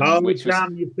 Which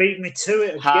you beat me to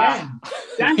it again.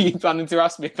 You planning to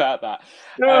ask me about that?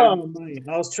 Mate,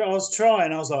 I was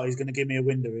trying. I was like, he's going to give me a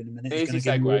window in a minute. Here's your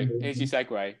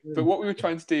segue. But what we were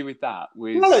trying to do with that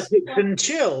was Politics and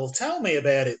Chill. Tell me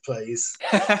about it, please.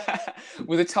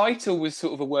 Well, the title was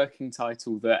sort of a working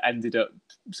title that ended up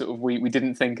sort of we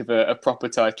didn't think of a proper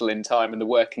title in time, and the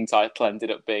working title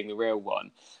ended up being the real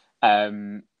one.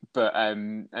 But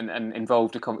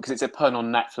involved because it's a pun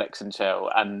on Netflix and Chill.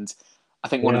 And I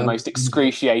think one of the most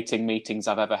excruciating meetings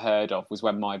I've ever heard of was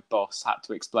when my boss had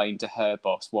to explain to her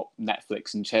boss what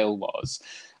Netflix and Chill was.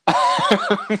 For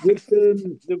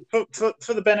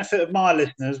the benefit of my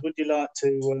listeners, would you like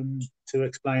to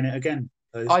explain it again,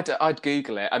 please? I'd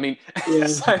Google it. I mean,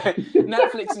 so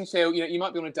Netflix and Chill, you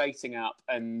might be on a dating app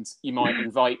and you might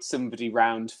invite somebody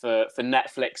round for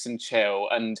Netflix and Chill,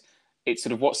 and it's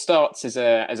sort of what starts as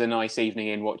a nice evening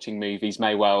in watching movies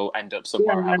may well end up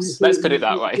somewhere else. Let's put it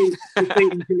that way. It's 3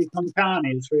 o'clock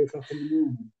in the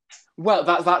morning. Well,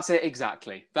 that's it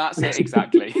exactly.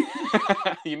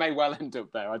 You may well end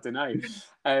up there. I don't know.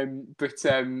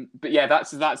 But yeah,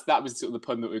 that was sort of the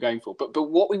pun that we were going for. But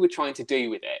what we were trying to do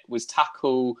with it was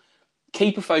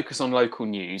keep a focus on local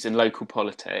news and local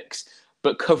politics,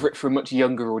 but cover it for a much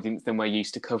younger audience than we're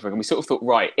used to covering. And we sort of thought,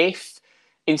 right, if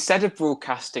instead of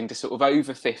broadcasting to sort of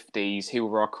over 50s who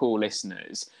were our core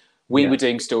listeners, we were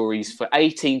doing stories for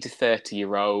 18 to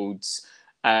 30-year-olds,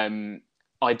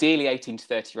 ideally 18 to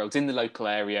 30-year-olds in the local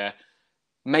area,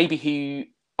 maybe who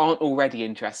aren't already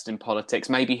interested in politics,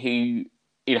 maybe who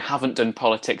haven't done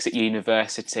politics at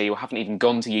university or haven't even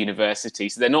gone to university,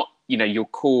 so they're not your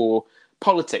core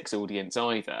politics audience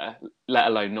either, let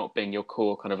alone not being your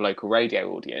core kind of local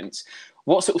radio audience.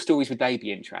 What sort of stories would they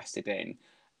be interested in,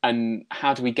 and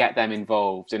how do we get them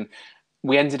involved? And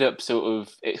we ended up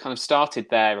it kind of started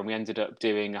there, and we ended up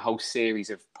doing a whole series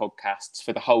of podcasts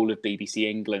for the whole of BBC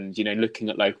England, looking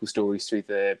at local stories through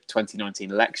the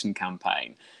 2019 election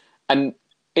campaign. And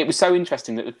it was so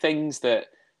interesting that the things that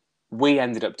we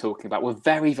ended up talking about were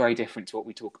very, very different to what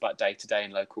we talk about day to day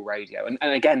in local radio. And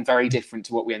again, very different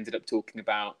to what we ended up talking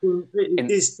about. Well,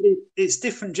 it's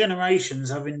different generations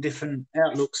having different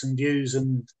outlooks and views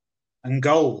and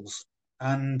goals.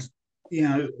 And,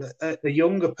 a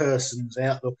younger person's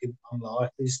outlook on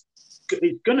life is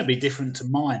going to be different to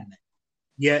mine.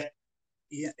 Yet,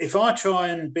 if I try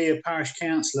and be a parish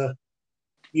councillor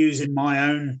using my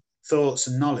own thoughts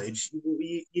and knowledge,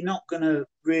 you're not going to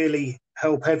really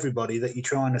help everybody that you're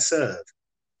trying to serve.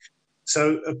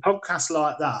 So a podcast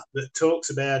like that talks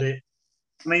about it.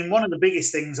 I mean, one of the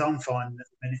biggest things I'm finding at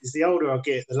the minute is the older I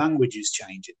get, the language is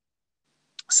changing.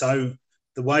 So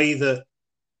the way that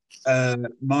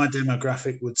my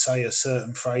demographic would say a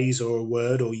certain phrase or a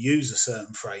word, or use a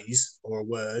certain phrase or a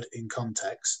word in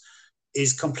context,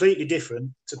 is completely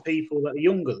different to people that are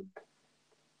younger than me.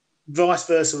 Vice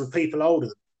versa with people older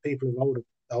than me. People who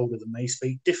are older than me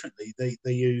speak differently.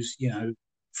 They use,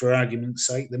 for argument's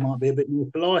sake, they might be a bit more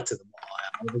politer than what I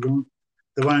am. Or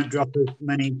they won't drop as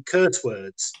many curse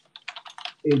words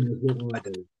in as what I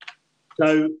do.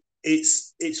 So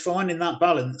it's finding that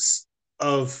balance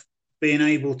of being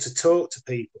able to talk to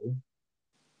people,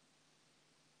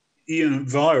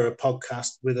 via a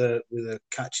podcast with a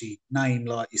catchy name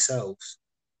like yourselves,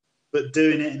 but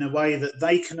doing it in a way that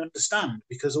they can understand.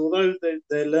 Because although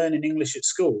they're learning English at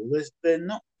school, they're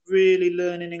not really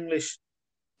learning English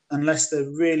unless they're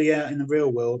really out in the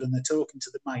real world and they're talking to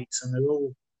the mates and they're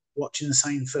all watching the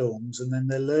same films, and then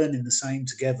they're learning the same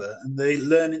together. And they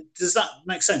learn it. Does that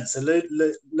make sense? They're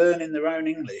learning their own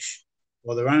English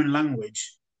or their own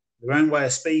language, their own way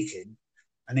of speaking.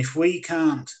 And if we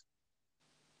can't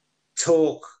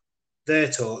talk their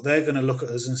talk, they're going to look at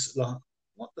us and like,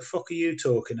 what the fuck are you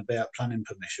talking about planning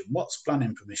permission? What's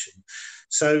planning permission?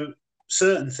 So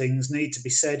certain things need to be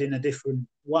said in a different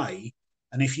way.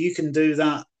 And if you can do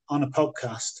that on a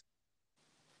podcast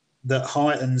that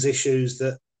heightens issues,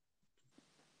 that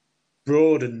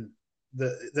broaden,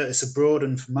 that it's a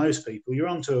broaden for most people, you're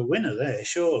onto a winner there,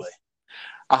 surely.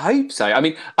 I hope so. I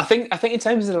mean, I think in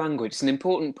terms of the language, it's an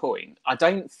important point. I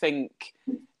don't think,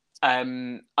 I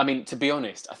mean, to be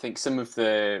honest, I think some of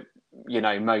the,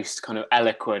 most kind of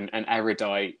eloquent and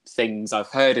erudite things I've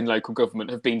heard in local government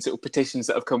have been sort of petitions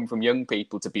that have come from young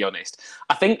people, to be honest.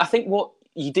 I think what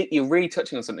you're really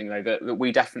touching on something, though, that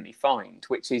we definitely find,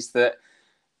 which is that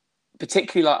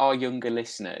particularly like our younger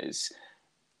listeners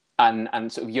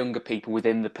and sort of younger people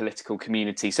within the political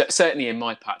community, so certainly in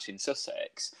my patch in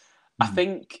Sussex, I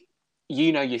think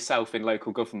yourself in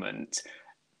local government,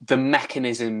 the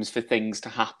mechanisms for things to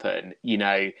happen,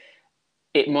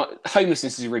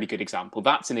 homelessness is a really good example.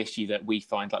 That's an issue that we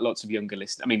find, like lots of younger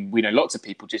listeners. I mean, we know lots of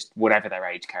people, just whatever their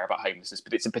age, care about homelessness,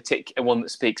 but it's a particular one that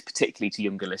speaks particularly to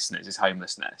younger listeners is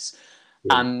homelessness.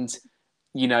 Yeah. And,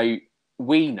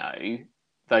 we know,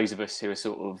 those of us who are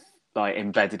sort of like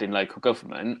embedded in local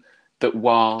government, that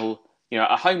while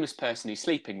a homeless person who's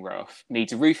sleeping rough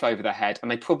needs a roof over their head,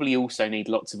 and they probably also need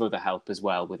lots of other help as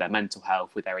well with their mental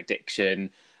health, with their addiction,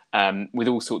 with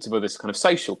all sorts of other kind of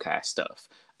social care stuff.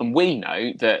 And we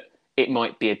know that it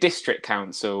might be a district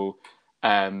council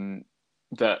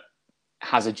that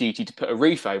has a duty to put a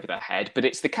roof over their head, but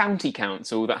it's the county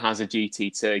council that has a duty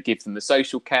to give them the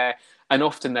social care. And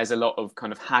often there's a lot of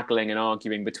kind of haggling and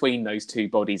arguing between those two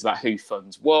bodies about who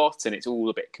funds what, and it's all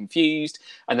a bit confused.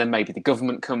 And then maybe the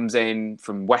government comes in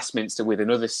from Westminster with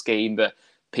another scheme that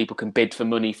people can bid for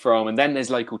money from. And then there's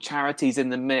local charities in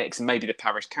the mix, and maybe the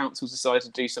parish councils decide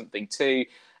to do something too.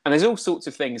 And there's all sorts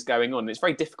of things going on. It's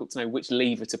very difficult to know which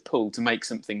lever to pull to make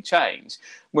something change.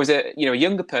 Whereas a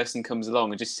younger person comes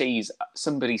along and just sees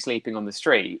somebody sleeping on the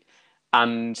street,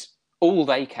 and all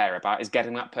they care about is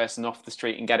getting that person off the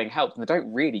street and getting help, and they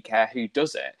don't really care who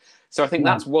does it. So I think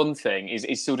that's one thing,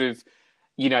 is sort of,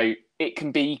 it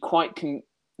can be quite...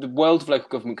 the world of local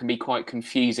government can be quite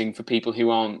confusing for people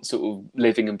who aren't sort of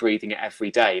living and breathing it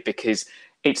every day, because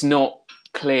it's not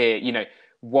clear,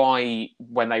 why,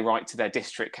 when they write to their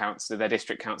district councillor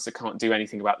can't do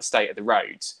anything about the state of the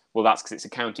roads. Well, that's because it's a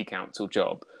county council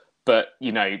job. But,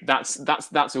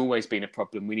 that's always been a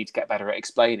problem. We need to get better at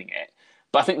explaining it.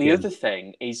 But I think the other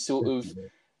thing is sort of,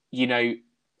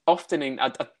 often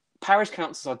parish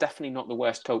councils are definitely not the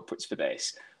worst culprits for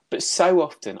this, but so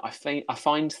often I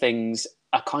find things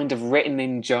are kind of written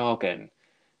in jargon.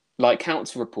 Like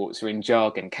council reports are in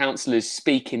jargon, councillors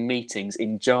speak in meetings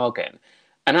in jargon.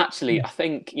 And actually, I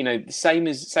think, the same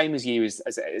as you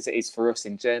as it is for us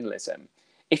in journalism.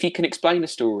 If you can explain a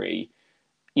story,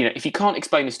 if you can't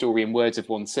explain a story in words of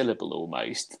one syllable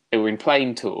almost, or in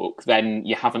plain talk, then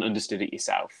you haven't understood it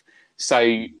yourself.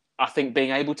 So I think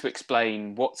being able to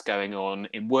explain what's going on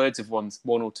in words of one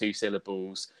or two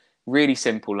syllables, really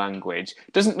simple language,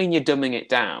 doesn't mean you're dumbing it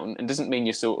down, and doesn't mean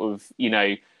you're sort of,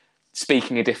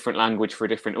 speaking a different language for a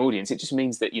different audience. It just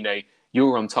means that,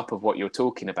 you're on top of what you're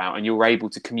talking about and you're able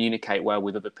to communicate well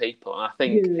with other people. And I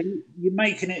think you're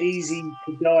making it easy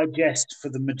to digest for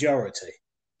the majority.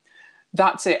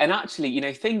 That's it. And actually,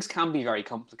 things can be very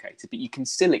complicated, but you can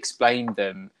still explain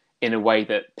them in a way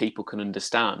that people can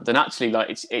understand. And actually,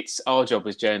 like it's our job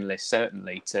as journalists,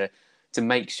 certainly, to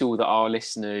make sure that our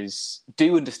listeners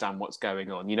do understand what's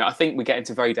going on. I think we get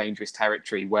into very dangerous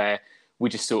territory where we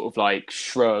just sort of like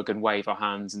shrug and wave our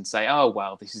hands and say, oh,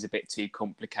 well, this is a bit too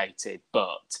complicated.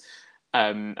 But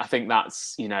I think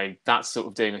that's sort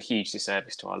of doing a huge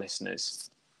disservice to our listeners.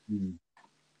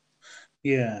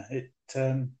 Yeah,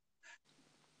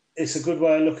 it's a good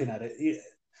way of looking at it.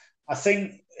 I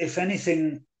think, if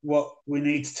anything, what we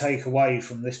need to take away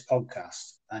from this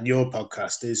podcast and your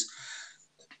podcast is,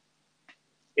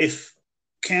 if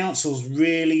councils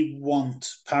really want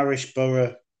parish,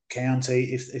 borough,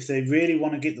 county, if they really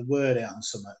want to get the word out on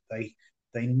something,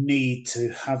 they need to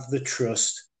have the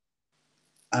trust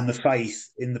and the faith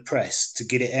in the press to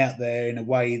get it out there in a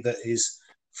way that is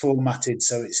formatted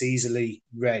so it's easily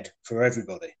read for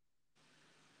everybody.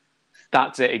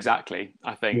 That's it, exactly.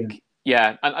 I think,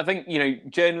 yeah. And I think,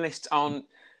 journalists aren't,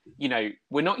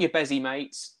 we're not your busy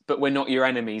mates, but we're not your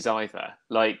enemies either.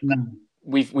 Like,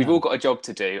 we've all got a job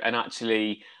to do. And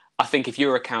actually, I think if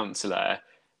you're a councillor,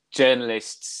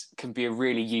 journalists can be a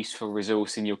really useful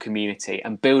resource in your community,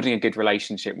 and building a good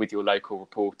relationship with your local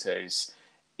reporters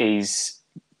is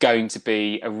going to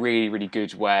be a really, really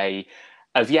good way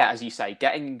of, as you say,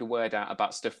 getting the word out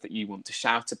about stuff that you want to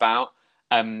shout about,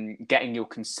 getting your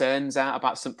concerns out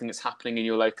about something that's happening in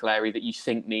your local area that you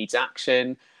think needs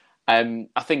action. I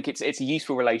think it's a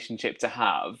useful relationship to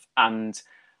have, and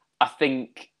I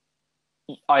think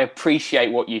I appreciate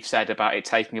what you've said about it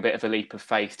taking a bit of a leap of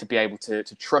faith to be able to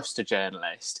trust a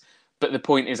journalist. But the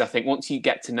point is, I think once you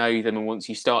get to know them and once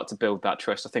you start to build that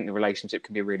trust, I think the relationship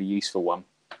can be a really useful one.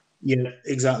 Yeah,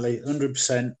 exactly,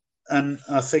 100%. And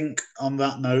I think on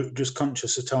that note, just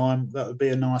conscious of time, that would be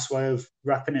a nice way of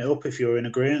wrapping it up if you're in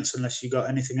agreement, unless you got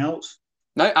anything else.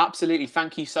 No, absolutely.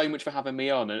 Thank you so much for having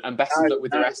me on, and best of luck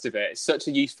with the rest of it. It's such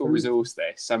a useful resource,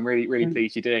 this. I'm really, really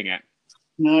pleased you're doing it.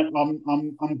 No,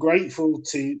 I'm grateful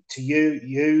to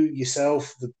you,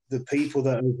 yourself, the people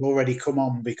that have already come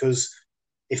on, because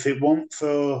if it weren't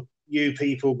for you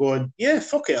people going, yeah,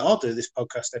 fuck it, I'll do this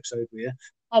podcast episode with you,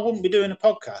 I wouldn't be doing a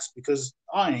podcast, because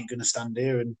I ain't going to stand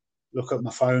here and look at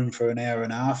my phone for an hour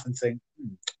and a half and think,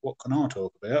 what can I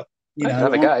talk about?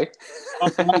 Have a go.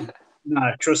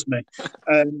 No, trust me.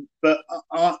 But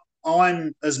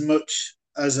I'm as much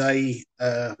as a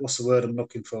what's the word I'm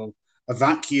looking for? A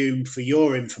vacuum for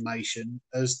your information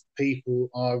as people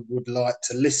I would like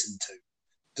to listen to.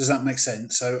 Does that make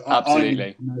sense? So absolutely. I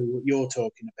need to know what you're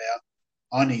talking about.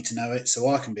 I need to know it so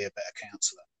I can be a better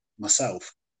counsellor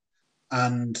myself.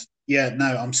 And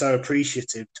I'm so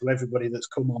appreciative to everybody that's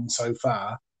come on so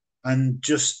far and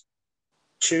just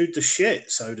chewed the shit,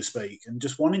 so to speak, and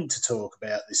just wanting to talk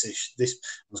about this issue. I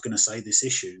was going to say this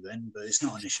issue then, but it's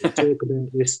not an issue. Talk about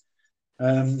this.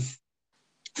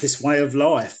 This way of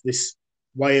life, this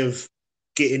way of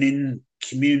getting in,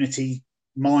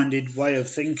 community-minded way of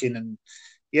thinking.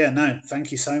 And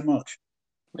thank you so much.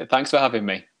 Thanks for having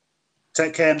me.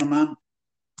 Take care, my man.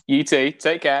 You too.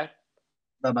 Take care.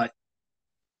 Bye-bye.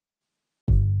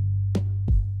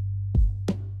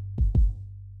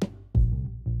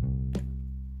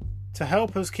 To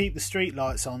help us keep the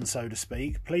streetlights on, so to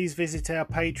speak, please visit our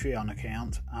Patreon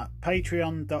account at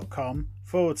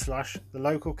patreon.com/the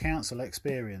local council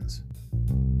experience.